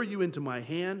deliver you into my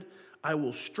hand. I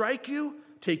will strike you,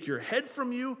 take your head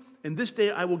from you, and this day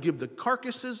I will give the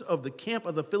carcasses of the camp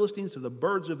of the Philistines to the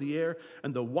birds of the air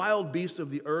and the wild beasts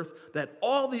of the earth, that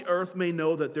all the earth may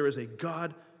know that there is a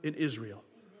God in Israel.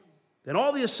 Then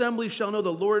all the assembly shall know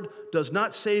the Lord does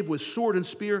not save with sword and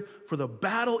spear, for the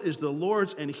battle is the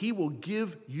Lord's, and he will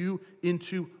give you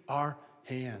into our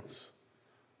hands.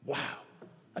 Wow,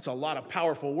 that's a lot of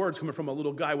powerful words coming from a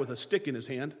little guy with a stick in his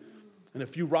hand and a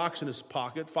few rocks in his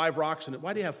pocket, 5 rocks in it.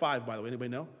 Why do you have 5, by the way? Anybody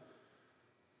know?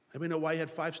 Anybody know why he had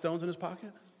 5 stones in his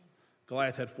pocket?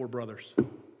 Goliath had 4 brothers.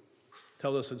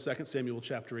 Tells us in 2 Samuel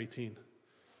chapter 18.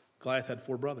 Goliath had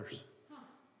 4 brothers.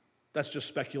 That's just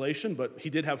speculation, but he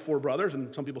did have 4 brothers,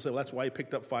 and some people say, well, that's why he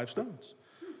picked up 5 stones.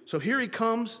 So here he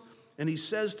comes, and he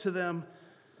says to them,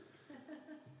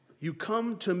 you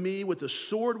come to me with a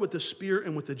sword, with a spear,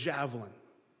 and with a javelin.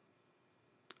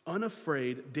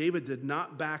 Unafraid, David did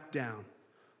not back down.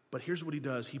 But here's what he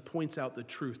does. He points out the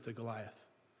truth to Goliath.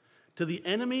 To the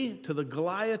enemy, to the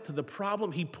Goliath, to the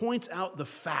problem, he points out the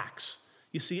facts.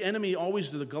 You see,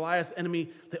 the Goliath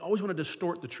enemy, they always want to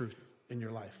distort the truth in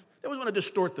your life. They always want to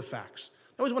distort the facts.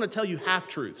 I always want to tell you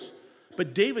half-truths.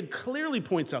 But David clearly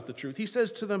points out the truth. He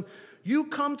says to them, you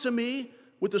come to me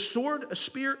with a sword, a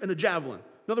spear, and a javelin.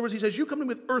 In other words, he says, you come to me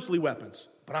with earthly weapons,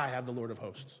 but I have the Lord of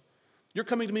hosts. You're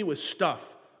coming to me with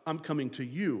stuff. I'm coming to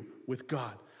you with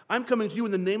God. I'm coming to you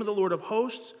in the name of the Lord of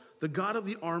hosts, the God of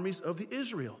the armies of the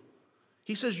Israel.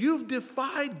 He says, you've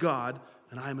defied God,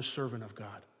 and I am a servant of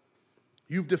God.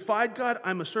 You've defied God,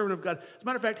 I'm a servant of God. As a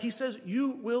matter of fact, he says,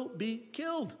 you will be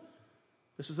killed.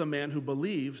 This is a man who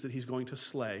believes that he's going to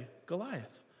slay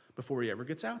Goliath before he ever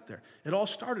gets out there. It all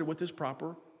started with his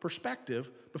proper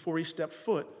perspective before he stepped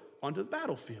foot onto the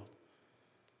battlefield.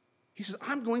 He says,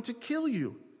 I'm going to kill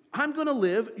you. I'm going to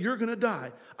live, you're going to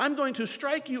die. I'm going to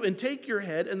strike you and take your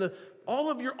head, and all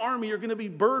of your army are going to be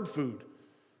bird food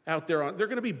out there. They're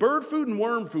going to be bird food and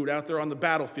worm food out there on the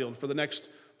battlefield for the next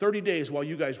 30 days while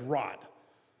you guys rot.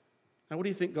 Now, what do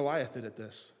you think Goliath did at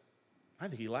this? I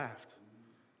think he laughed.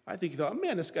 I think he thought,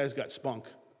 man, this guy's got spunk.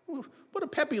 What a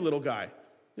peppy little guy.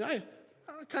 You know, I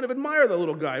kind of admire the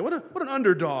little guy. What an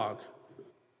underdog.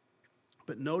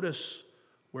 But notice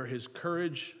where his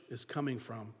courage is coming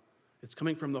from. It's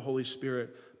coming from the Holy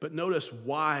Spirit. But notice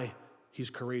why he's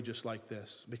courageous like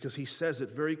this. Because he says it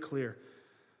very clear.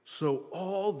 So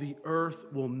all the earth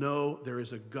will know there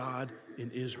is a God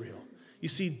in Israel. You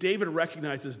see, David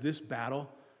recognizes this battle.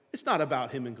 It's not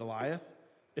about him and Goliath.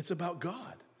 It's about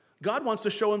God. God wants to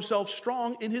show himself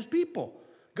strong in his people.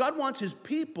 God wants his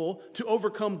people to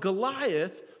overcome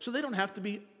Goliath so they don't have to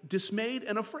be dismayed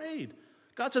and afraid.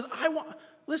 God says,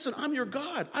 listen, I'm your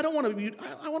God. I don't want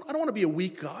to be a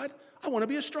weak God. I want to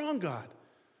be a strong God.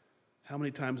 How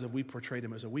many times have we portrayed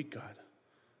him as a weak God?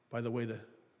 By the way that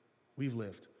we've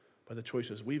lived, by the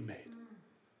choices we've made.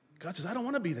 God says, I don't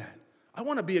want to be that. I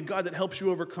want to be a God that helps you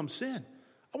overcome sin.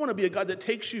 I want to be a God that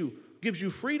takes you, gives you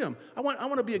freedom. I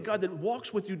want to be a God that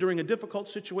walks with you during a difficult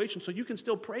situation so you can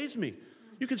still praise me.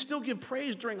 You can still give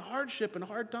praise during hardship and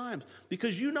hard times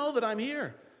because you know that I'm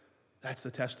here. That's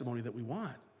the testimony that we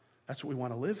want. That's what we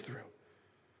want to live through.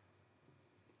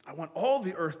 I want all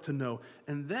the earth to know.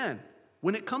 And then,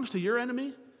 when it comes to your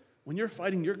enemy, when you're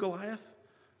fighting your Goliath,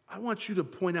 I want you to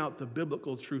point out the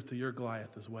biblical truth to your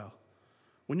Goliath as well.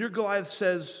 When your Goliath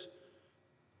says,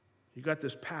 you got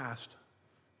this past,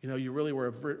 you know, you really were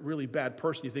a really bad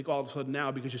person. You think all of a sudden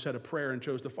now, because you said a prayer and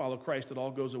chose to follow Christ, it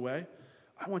all goes away.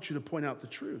 I want you to point out the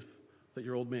truth that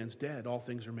your old man's dead. All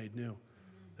things are made new.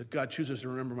 That God chooses to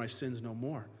remember my sins no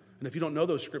more. And if you don't know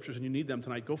those scriptures and you need them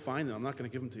tonight, go find them. I'm not going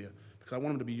to give them to you because I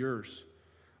want them to be yours.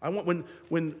 I want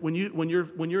when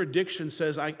your addiction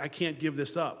says I can't give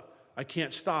this up, I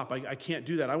can't stop, I can't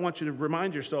do that. I want you to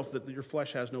remind yourself that your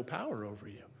flesh has no power over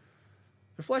you.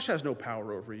 The flesh has no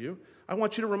power over you. I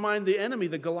want you to remind the enemy,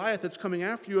 the Goliath that's coming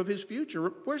after you, of his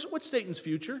future. What's Satan's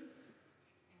future?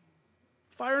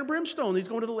 Fire and brimstone. He's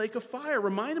going to the lake of fire.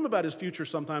 Remind him about his future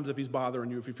sometimes if he's bothering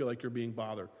you, if you feel like you're being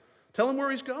bothered. Tell him where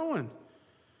he's going.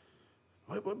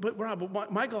 But Rob,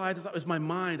 my Goliath is my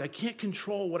mind. I can't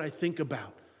control what I think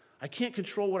about. I can't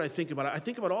control what I think about. I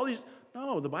think about all these.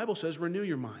 No, the Bible says renew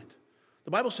your mind.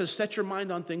 The Bible says set your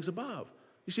mind on things above.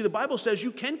 You see, the Bible says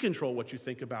you can control what you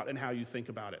think about and how you think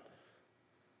about it.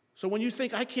 So when you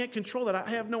think, I can't control that, I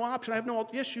have no option,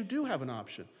 yes, you do have an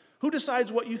option. Who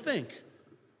decides what you think?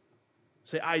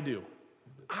 Say, I do.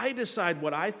 I decide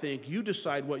what I think, you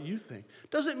decide what you think.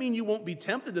 Doesn't mean you won't be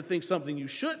tempted to think something you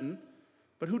shouldn't,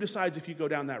 but who decides if you go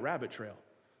down that rabbit trail?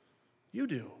 You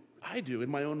do. I do, in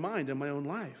my own mind, in my own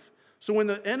life. So when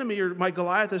the enemy or my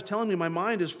Goliath is telling me my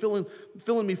mind is filling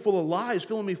me full of lies,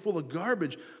 filling me full of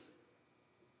garbage,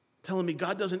 telling me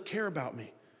God doesn't care about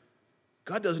me.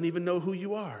 God doesn't even know who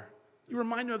you are. You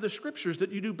remind me of the scriptures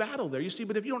that you do battle there. You see,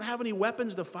 but if you don't have any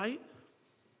weapons to fight,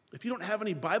 if you don't have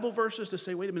any Bible verses to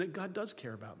say, wait a minute, God does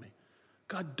care about me.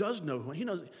 God does know who. He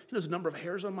knows the number of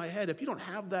hairs on my head. If you don't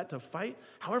have that to fight,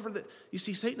 you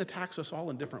see, Satan attacks us all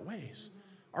in different ways.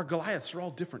 Our Goliaths are all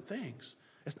different things.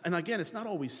 And again, it's not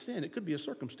always sin. It could be a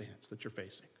circumstance that you're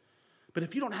facing. But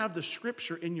if you don't have the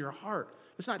scripture in your heart,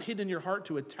 it's not hidden in your heart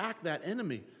to attack that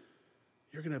enemy,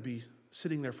 you're going to be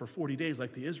sitting there for 40 days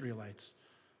like the Israelites,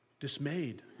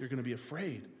 dismayed. You're going to be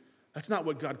afraid. That's not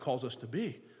what God calls us to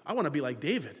be. I want to be like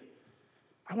David.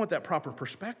 I want that proper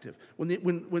perspective. When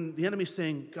the enemy's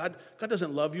saying, God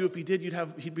doesn't love you. If he did,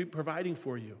 he'd be providing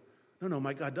for you. No,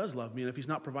 my God does love me. And if he's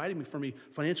not providing for me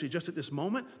financially just at this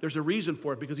moment, there's a reason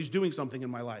for it because he's doing something in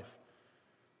my life.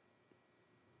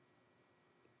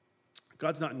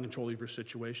 God's not in control of your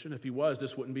situation. If he was,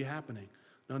 this wouldn't be happening.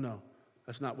 No,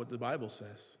 that's not what the Bible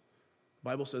says. The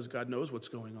Bible says God knows what's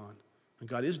going on, and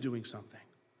God is doing something.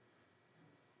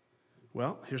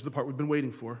 Well, here's the part we've been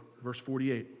waiting for, verse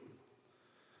 48.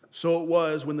 So it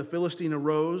was when the Philistine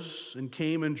arose and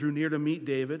came and drew near to meet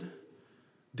David,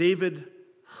 David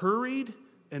hurried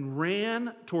and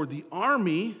ran toward the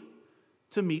army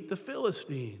to meet the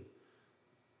Philistine.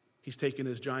 He's taking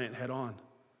his giant head on.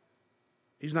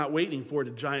 He's not waiting for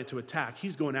the giant to attack.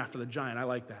 He's going after the giant. I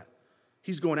like that.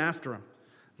 He's going after him.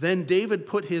 Then David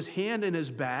put his hand in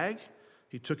his bag.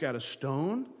 He took out a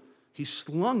stone. He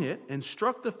slung it and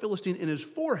struck the Philistine in his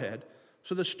forehead.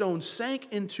 So the stone sank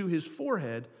into his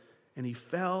forehead, and he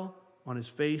fell on his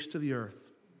face to the earth.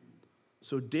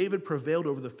 So David prevailed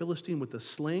over the Philistine with a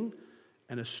sling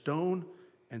and a stone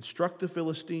and struck the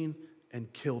Philistine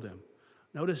and killed him.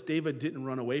 Notice David didn't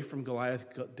run away from Goliath.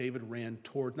 David ran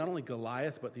toward not only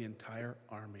Goliath, but the entire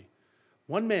army.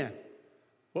 One man.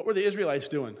 What were the Israelites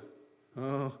doing?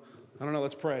 Oh, I don't know.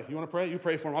 Let's pray. You want to pray? You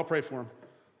pray for him. I'll pray for him.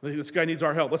 This guy needs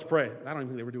our help. Let's pray. I don't even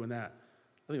think they were doing that.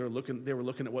 I think they were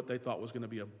looking at what they thought was going to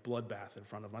be a bloodbath in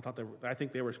front of them. I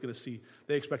think they were going to see.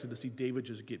 They expected to see David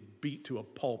just get beat to a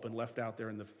pulp and left out there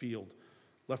in the field,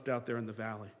 left out there in the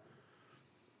valley.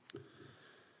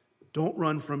 Don't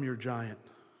run from your giant.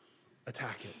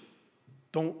 Attack it.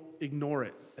 Don't ignore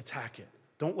it. Attack it.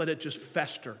 Don't let it just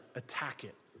fester. Attack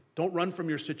it. Don't run from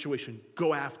your situation.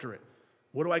 Go after it.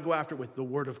 What do I go after it with? The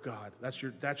Word of God. That's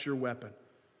your weapon.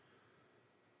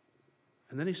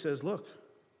 And then he says, look,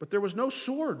 but there was no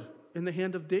sword in the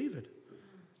hand of David.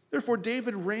 Therefore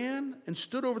David ran and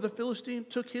stood over the Philistine,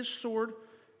 took his sword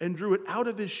and drew it out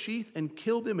of his sheath and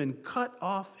killed him and cut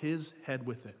off his head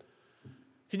with it.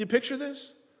 Can you picture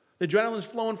this? The adrenaline's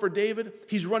flowing for David.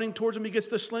 He's running towards him. He gets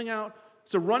the sling out.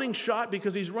 It's a running shot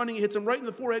because he's running. He hits him right in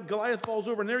the forehead. Goliath falls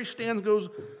over, and there he stands, goes,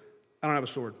 I don't have a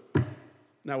sword.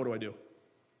 Now what do?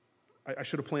 I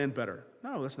should have planned better.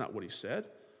 No, that's not what he said.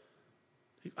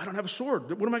 I don't have a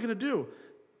sword. What am I going to do?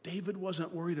 David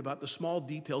wasn't worried about the small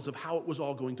details of how it was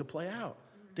all going to play out.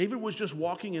 David was just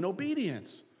walking in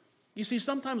obedience. You see,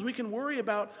 sometimes we can worry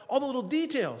about all the little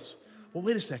details. Well,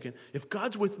 wait a second. If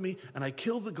God's with me and I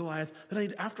kill the Goliath,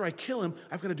 then after I kill him,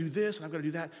 I've got to do this and I've got to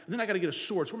do that. And then I got to get a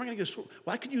sword. So where am I going to get a sword?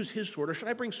 Well, I could use his sword, or should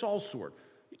I bring Saul's sword?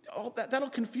 All that'll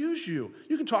confuse you.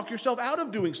 You can talk yourself out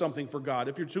of doing something for God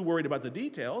if you're too worried about the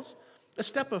details. A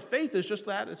step of faith is just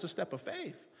that. It's a step of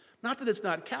faith. Not that it's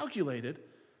not calculated,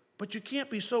 but you can't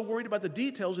be so worried about the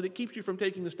details that it keeps you from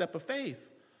taking the step of faith.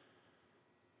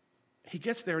 He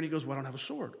gets there and he goes, well, I don't have a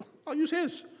sword. I'll use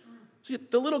his. See,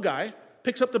 the little guy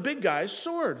picks up the big guy's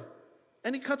sword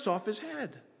and he cuts off his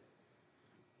head.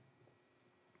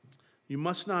 You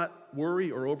must not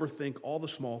worry or overthink all the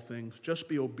small things. Just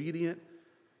be obedient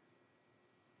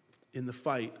in the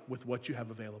fight with what you have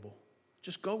available.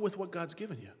 Just go with what God's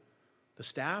given you. The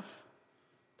staff,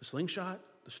 the slingshot,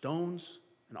 the stones,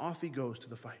 and off he goes to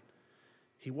the fight.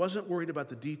 He wasn't worried about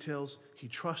the details. He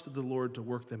trusted the Lord to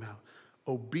work them out.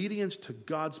 Obedience to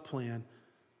God's plan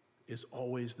is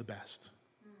always the best.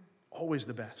 Always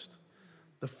the best.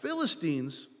 The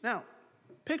Philistines, now,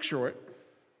 picture it.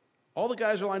 All the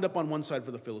guys are lined up on one side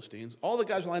for the Philistines. All the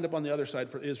guys are lined up on the other side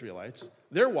for the Israelites.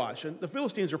 They're watching. The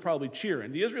Philistines are probably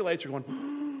cheering. The Israelites are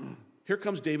going, here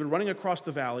comes David running across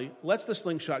the valley, lets the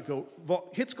slingshot go,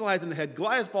 hits Goliath in the head.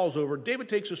 Goliath falls over. David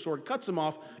takes his sword, cuts him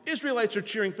off. Israelites are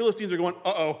cheering. Philistines are going,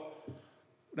 uh-oh.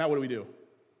 Now what do?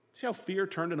 See how fear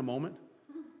turned in a moment?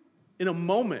 In a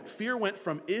moment, fear went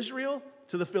from Israel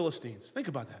to the Philistines. Think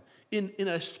about that. In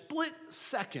a split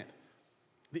second,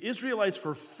 the Israelites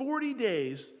for 40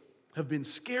 days have been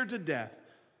scared to death,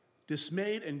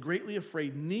 dismayed and greatly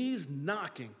afraid, knees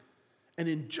knocking. And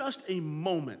in just a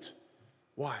moment,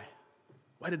 why?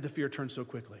 Why did the fear turn so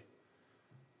quickly?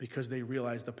 Because they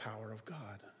realized the power of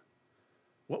God.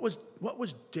 What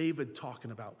was David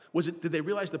talking about? Did they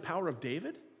realize the power of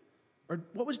David? Or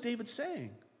what was David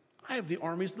saying? I have the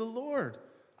armies of the Lord.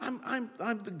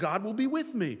 God will be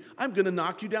with me. I'm going to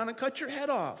knock you down and cut your head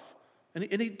off. And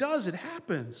he does. It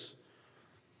happens.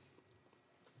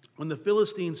 When the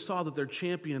Philistines saw that their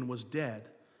champion was dead,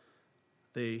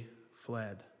 they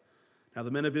fled. Now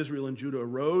the men of Israel and Judah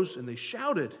arose, and they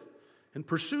shouted and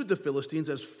pursued the Philistines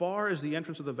as far as the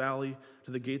entrance of the valley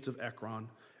to the gates of Ekron.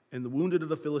 And the wounded of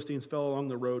the Philistines fell along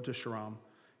the road to Sharam,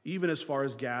 even as far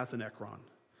as Gath and Ekron.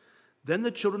 Then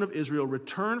the children of Israel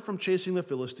returned from chasing the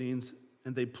Philistines,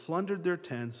 and they plundered their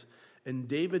tents. And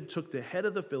David took the head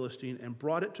of the Philistine and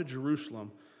brought it to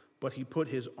Jerusalem, but he put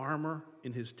his armor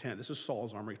in his tent. This is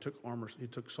Saul's armor. He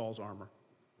took Saul's armor.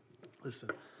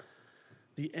 Listen,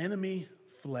 the enemy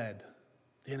fled.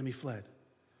 The enemy fled.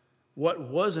 What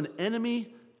was an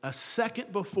enemy a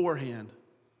second beforehand,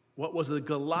 what was a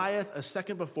Goliath a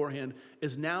second beforehand,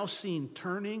 is now seen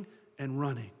turning and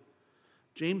running.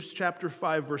 James chapter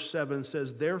 5, verse 7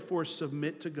 says, therefore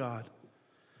submit to God.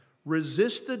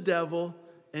 Resist the devil,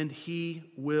 and he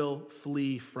will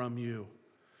flee from you.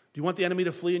 Do you want the enemy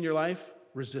to flee in your life?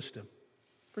 Resist him.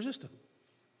 Resist him.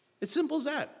 It's simple as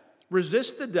that.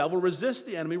 Resist the devil, resist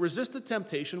the enemy, resist the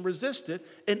temptation, resist it,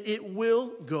 and it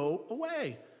will go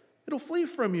away. It'll flee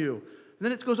from you. And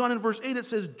then it goes on in verse 8, it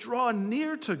says, draw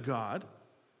near to God,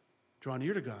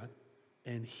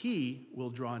 and he will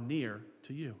draw near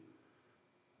to you.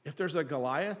 If there's a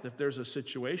Goliath, if there's a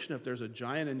situation, if there's a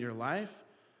giant in your life,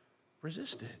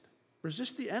 resist it.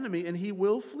 Resist the enemy, and he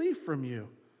will flee from you.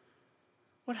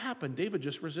 What happened? David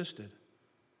just resisted.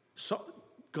 So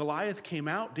Goliath came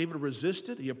out. David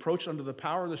resisted. He approached under the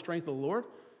power and the strength of the Lord.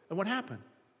 And what happened?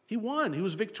 He won. He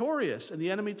was victorious. And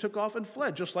the enemy took off and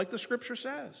fled, just like the scripture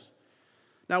says.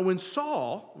 Now, when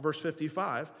Saul, verse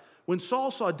 55, when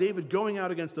Saul saw David going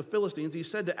out against the Philistines, he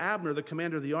said to Abner, the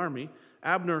commander of the army,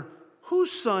 Abner,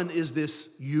 whose son is this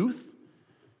youth?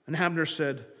 And Abner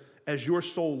said, as your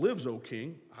soul lives, O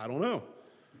king, I don't know.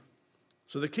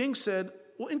 So the king said,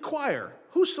 well, inquire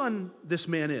whose son this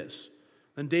man is.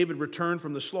 Then David returned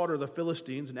from the slaughter of the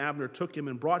Philistines, and Abner took him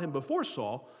and brought him before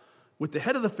Saul with the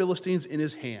head of the Philistines in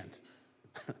his hand.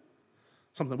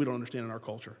 Something we don't understand in our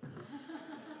culture.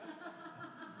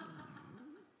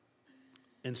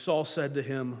 And Saul said to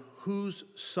him, whose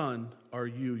son are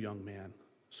you, young man?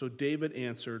 So David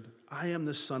answered, I am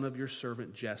the son of your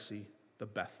servant Jesse, the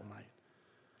Bethlehemite.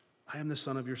 I am the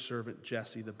son of your servant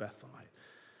Jesse, the Bethlehemite.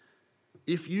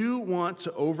 If you want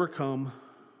to overcome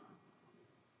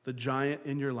the giant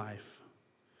in your life,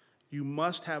 you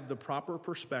must have the proper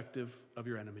perspective of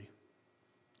your enemy.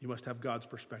 You must have God's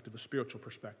perspective, a spiritual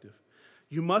perspective.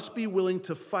 You must be willing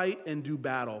to fight and do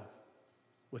battle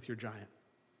with your giant.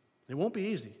 It won't be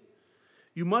easy.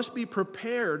 You must be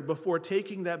prepared before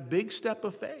taking that big step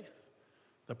of faith.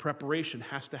 The preparation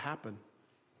has to happen.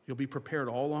 You'll be prepared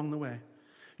all along the way.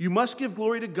 You must give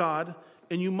glory to God,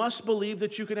 and you must believe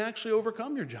that you can actually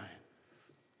overcome your giant.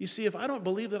 You see, if I don't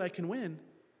believe that I can win,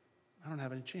 I don't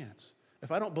have any chance.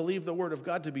 If I don't believe the Word of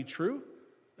God to be true,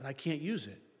 then I can't use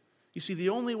it. You see, the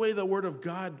only way the Word of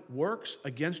God works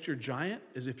against your giant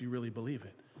is if you really believe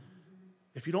it.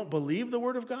 If you don't believe the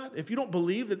Word of God, if you don't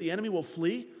believe that the enemy will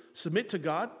flee, submit to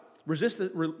God, resist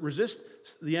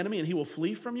the enemy and he will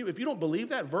flee from you. If you don't believe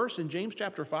that verse in James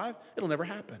chapter 5, it'll never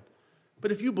happen.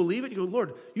 But if you believe it, you go,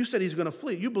 Lord, you said he's going to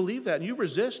flee. You believe that and you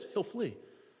resist, he'll flee.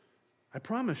 I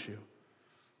promise you.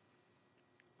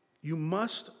 You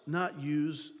must not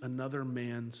use another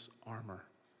man's armor.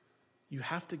 You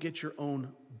have to get your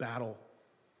own battle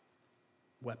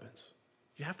weapons.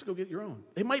 You have to go get your own.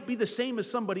 They might be the same as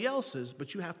somebody else's,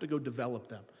 but you have to go develop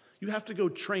them. You have to go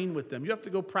train with them. You have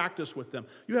to go practice with them.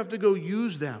 You have to go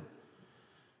use them.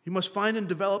 You must find and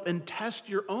develop and test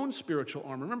your own spiritual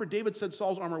armor. Remember, David said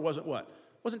Saul's armor wasn't what?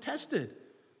 Wasn't tested.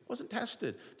 Wasn't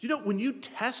tested. Do you know when you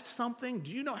test something,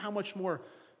 do you know how much more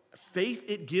faith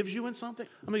it gives you in something?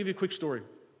 I'm going to give you a quick story.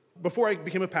 Before I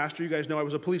became a pastor, you guys know I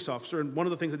was a police officer, and one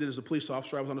of the things I did as a police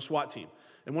officer, I was on a SWAT team.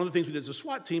 And one of the things we did as a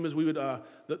SWAT team is we would,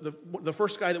 the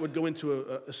first guy that would go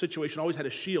into a situation always had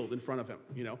a shield in front of him,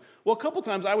 you know. Well, a couple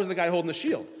times I was the guy holding the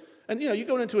shield. And, you know, you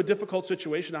go into a difficult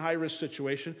situation, a high-risk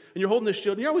situation, and you're holding this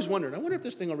shield, and you're always wondering, I wonder if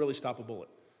this thing will really stop a bullet.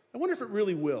 I wonder if it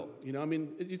really will. You know, I mean,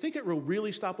 do you think it will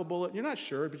really stop a bullet? You're not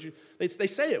sure, but they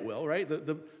say it will, right?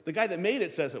 The guy that made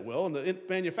it says it will, and the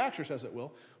manufacturer says it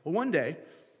will. Well, one day,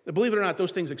 believe it or not,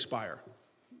 those things expire.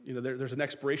 You know, there's an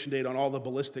expiration date on all the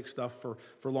ballistic stuff for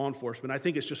law enforcement. I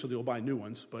think it's just so they'll buy new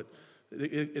ones, but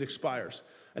it expires.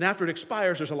 And after it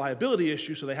expires, there's a liability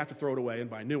issue, so they have to throw it away and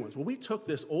buy new ones. Well, we took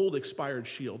this old expired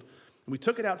shield, and we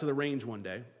took it out to the range one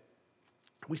day,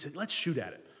 and we said, let's shoot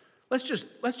at it. Let's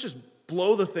just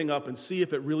blow the thing up and see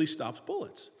if it really stops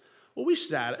bullets. Well, we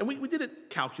sat, and we did it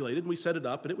calculated, and we set it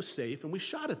up, and it was safe, and we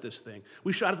shot at this thing.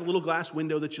 We shot at the little glass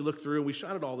window that you look through, and we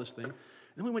shot at all this thing. And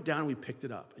then we went down and we picked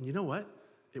it up. And you know what?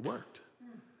 It worked.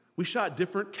 We shot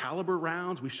different caliber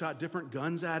rounds. We shot different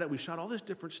guns at it. We shot all this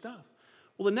different stuff.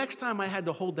 Well, the next time I had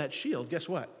to hold that shield, guess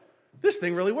what? This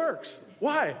thing really works.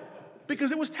 Why?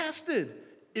 Because it was tested.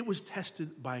 It was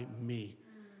tested by me.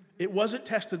 It wasn't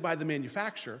tested by the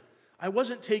manufacturer. I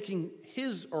wasn't taking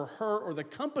his or her or the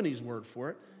company's word for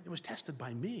it. It was tested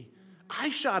by me. I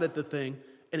shot at the thing,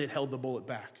 and it held the bullet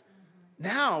back.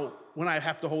 Now, when I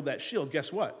have to hold that shield,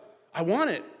 guess what? I want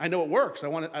it. I know it works. I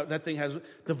want it. That thing has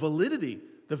the validity.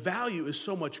 The value is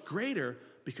so much greater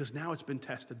because now it's been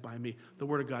tested by me. The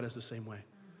Word of God is the same way.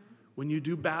 When you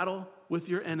do battle with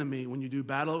your enemy, when you do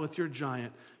battle with your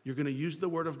giant, you're going to use the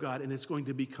Word of God, and it's going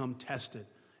to become tested.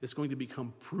 It's going to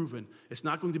become proven. It's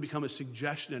not going to become a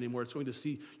suggestion anymore. You're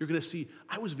going to see,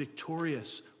 I was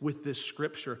victorious with this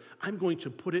scripture. I'm going to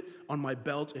put it on my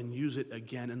belt and use it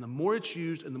again. And the more it's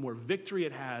used and the more victory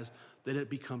it has, then it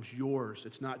becomes yours.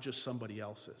 It's not just somebody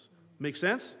else's. Make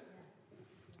sense?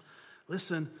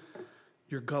 Listen,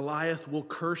 your Goliath will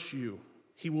curse you.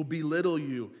 He will belittle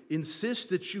you. Insist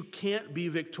that you can't be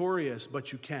victorious,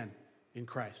 but you can in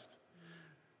Christ.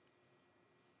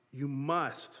 You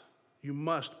must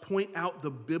point out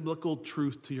the biblical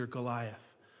truth to your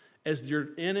Goliath. As your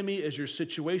enemy, as your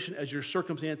situation, as your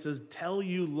circumstances tell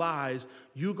you lies,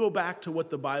 you go back to what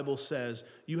the Bible says.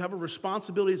 You have a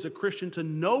responsibility as a Christian to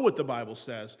know what the Bible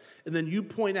says, and then you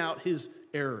point out his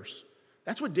errors.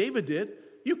 That's what David did.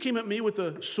 You came at me with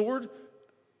a sword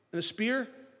and a spear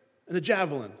and a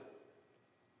javelin,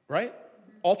 right?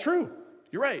 All true.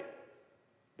 You're right.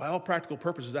 By all practical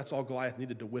purposes, that's all Goliath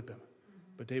needed to whip him.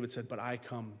 But David said, but I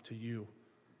come to you.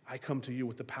 I come to you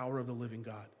with the power of the living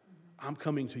God. I'm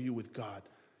coming to you with God.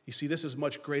 You see, this is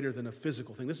much greater than a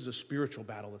physical thing. This is a spiritual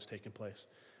battle that's taking place.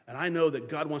 And I know that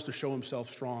God wants to show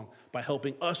himself strong by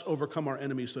helping us overcome our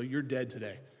enemies, so you're dead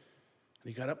today.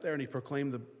 And he got up there and he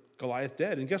proclaimed the Goliath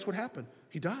dead. And guess what happened?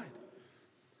 He died.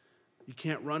 You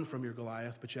can't run from your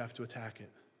Goliath, but you have to attack it.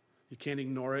 You can't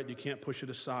ignore it. You can't push it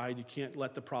aside. You can't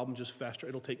let the problem just fester.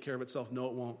 It'll take care of itself. No,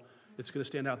 it won't. It's going to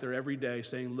stand out there every day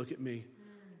saying, look at me.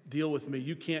 Deal with me.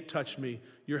 You can't touch me.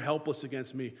 You're helpless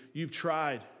against me. You've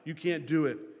tried. You can't do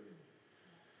it.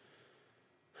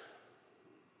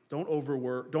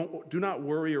 Do not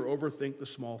worry or overthink the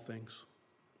small things.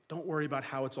 Don't worry about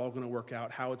how it's all going to work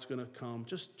out, how it's going to come.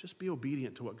 Just be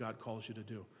obedient to what God calls you to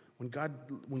do. When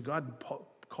God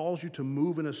calls you to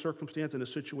move in a circumstance, in a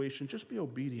situation, just be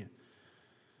obedient.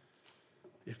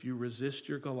 If you resist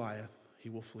your Goliath, he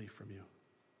will flee from you.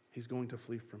 He's going to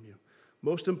flee from you.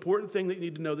 Most important thing that you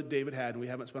need to know that David had, and we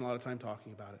haven't spent a lot of time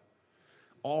talking about it,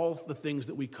 all the things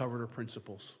that we covered are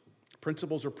principles.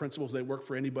 Principles are principles. They work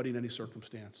for anybody in any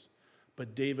circumstance.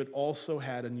 But David also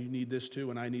had, and you need this too,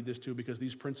 and I need this too, because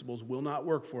these principles will not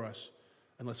work for us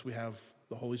unless we have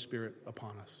the Holy Spirit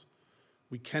upon us.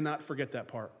 We cannot forget that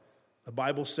part. The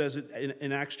Bible says it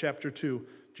in Acts chapter 2.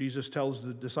 Jesus tells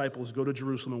the disciples, go to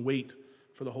Jerusalem and wait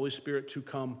for the Holy Spirit to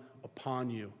come upon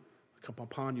you. Come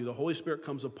upon you. The Holy Spirit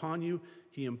comes upon you.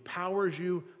 He empowers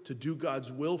you to do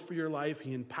God's will for your life.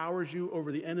 He empowers you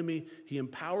over the enemy. He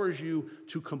empowers you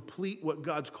to complete what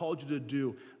God's called you to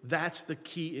do. That's the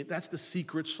key. That's the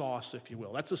secret sauce, if you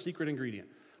will. That's the secret ingredient.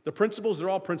 The principles, they're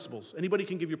all principles. Anybody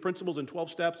can give you principles in 12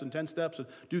 steps and 10 steps and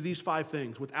do these 5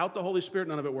 things. Without the Holy Spirit,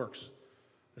 none of it works.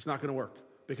 It's not going to work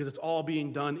because it's all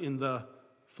being done in the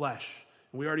flesh.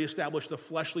 And we already established the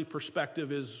fleshly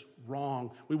perspective is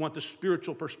wrong. We want the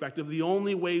spiritual perspective. The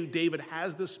only way David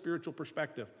has this spiritual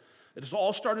perspective, it has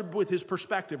all started with his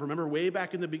perspective. Remember, way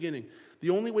back in the beginning,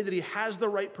 the only way that he has the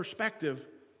right perspective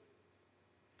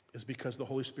is because the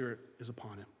Holy Spirit is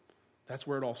upon him. That's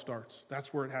where it all starts.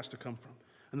 That's where it has to come from.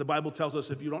 And the Bible tells us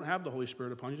if you don't have the Holy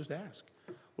Spirit upon you, just ask.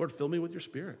 Lord, fill me with your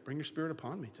Spirit. Bring your Spirit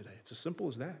upon me today. It's as simple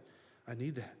as that. I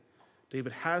need that.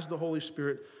 David has the Holy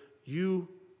Spirit. You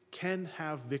can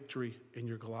have victory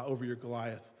over your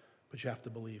Goliath, but you have to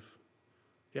believe.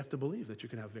 You have to believe that you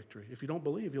can have victory. If you don't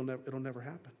believe, it'll never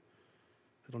happen.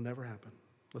 It'll never happen.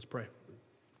 Let's pray.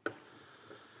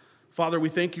 Father, we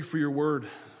thank you for your word.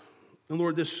 And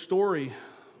Lord, this story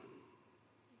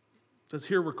that's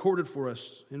here recorded for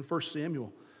us in 1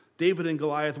 Samuel, David and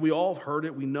Goliath, we all have heard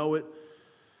it, we know it.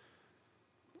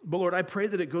 But Lord, I pray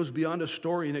that it goes beyond a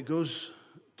story and it goes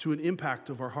to an impact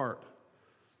of our heart.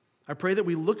 I pray that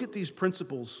we look at these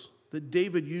principles that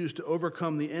David used to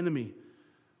overcome the enemy.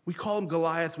 We call them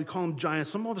Goliath, we call them giants.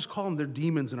 Some of us call them their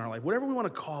demons in our life. Whatever we want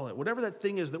to call it, whatever that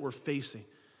thing is that we're facing.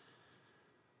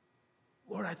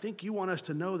 Lord, I think you want us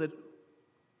to know that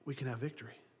we can have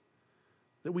victory.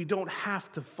 That we don't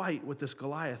have to fight with this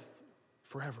Goliath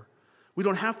forever. We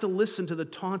don't have to listen to the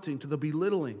taunting, to the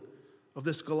belittling of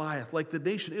this Goliath, like the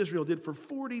nation Israel did for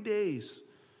 40 days,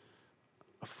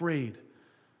 afraid.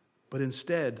 But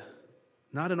instead,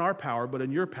 not in our power, but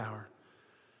in your power,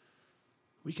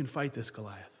 we can fight this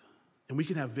Goliath, and we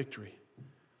can have victory.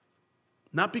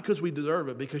 Not because we deserve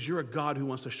it, because you're a God who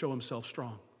wants to show himself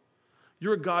strong.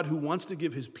 You're a God who wants to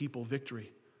give his people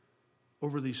victory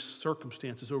over these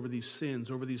circumstances, over these sins,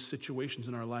 over these situations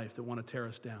in our life that want to tear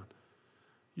us down.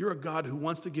 You're a God who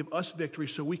wants to give us victory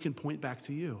so we can point back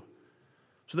to you.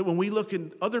 So that when we look at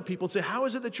other people and say, how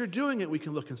is it that you're doing it? We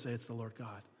can look and say, it's the Lord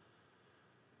God.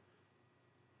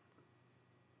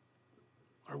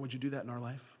 Or would you do that in our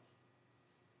life?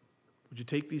 Would you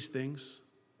take these things?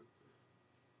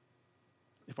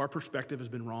 If our perspective has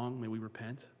been wrong, may we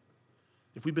repent.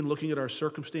 If we've been looking at our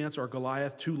circumstance, our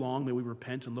Goliath, too long, may we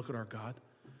repent and look at our God.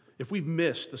 If we've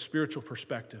missed the spiritual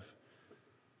perspective,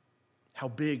 how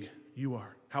big you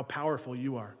are, how powerful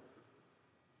you are,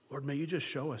 Lord, may you just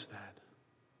show us that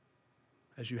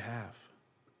as you have.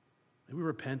 May we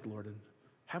repent, Lord, and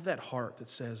have that heart that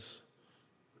says,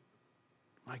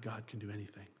 my God can do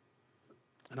anything.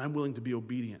 And I'm willing to be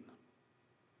obedient,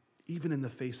 even in the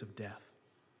face of death,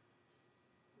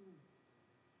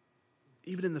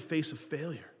 even in the face of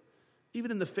failure,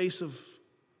 even in the face of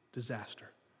disaster.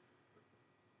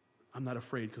 I'm not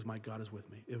afraid because my God is with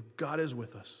me. If God is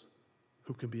with us,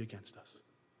 who can be against us?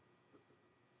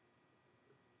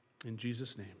 In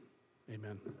Jesus' name,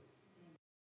 amen.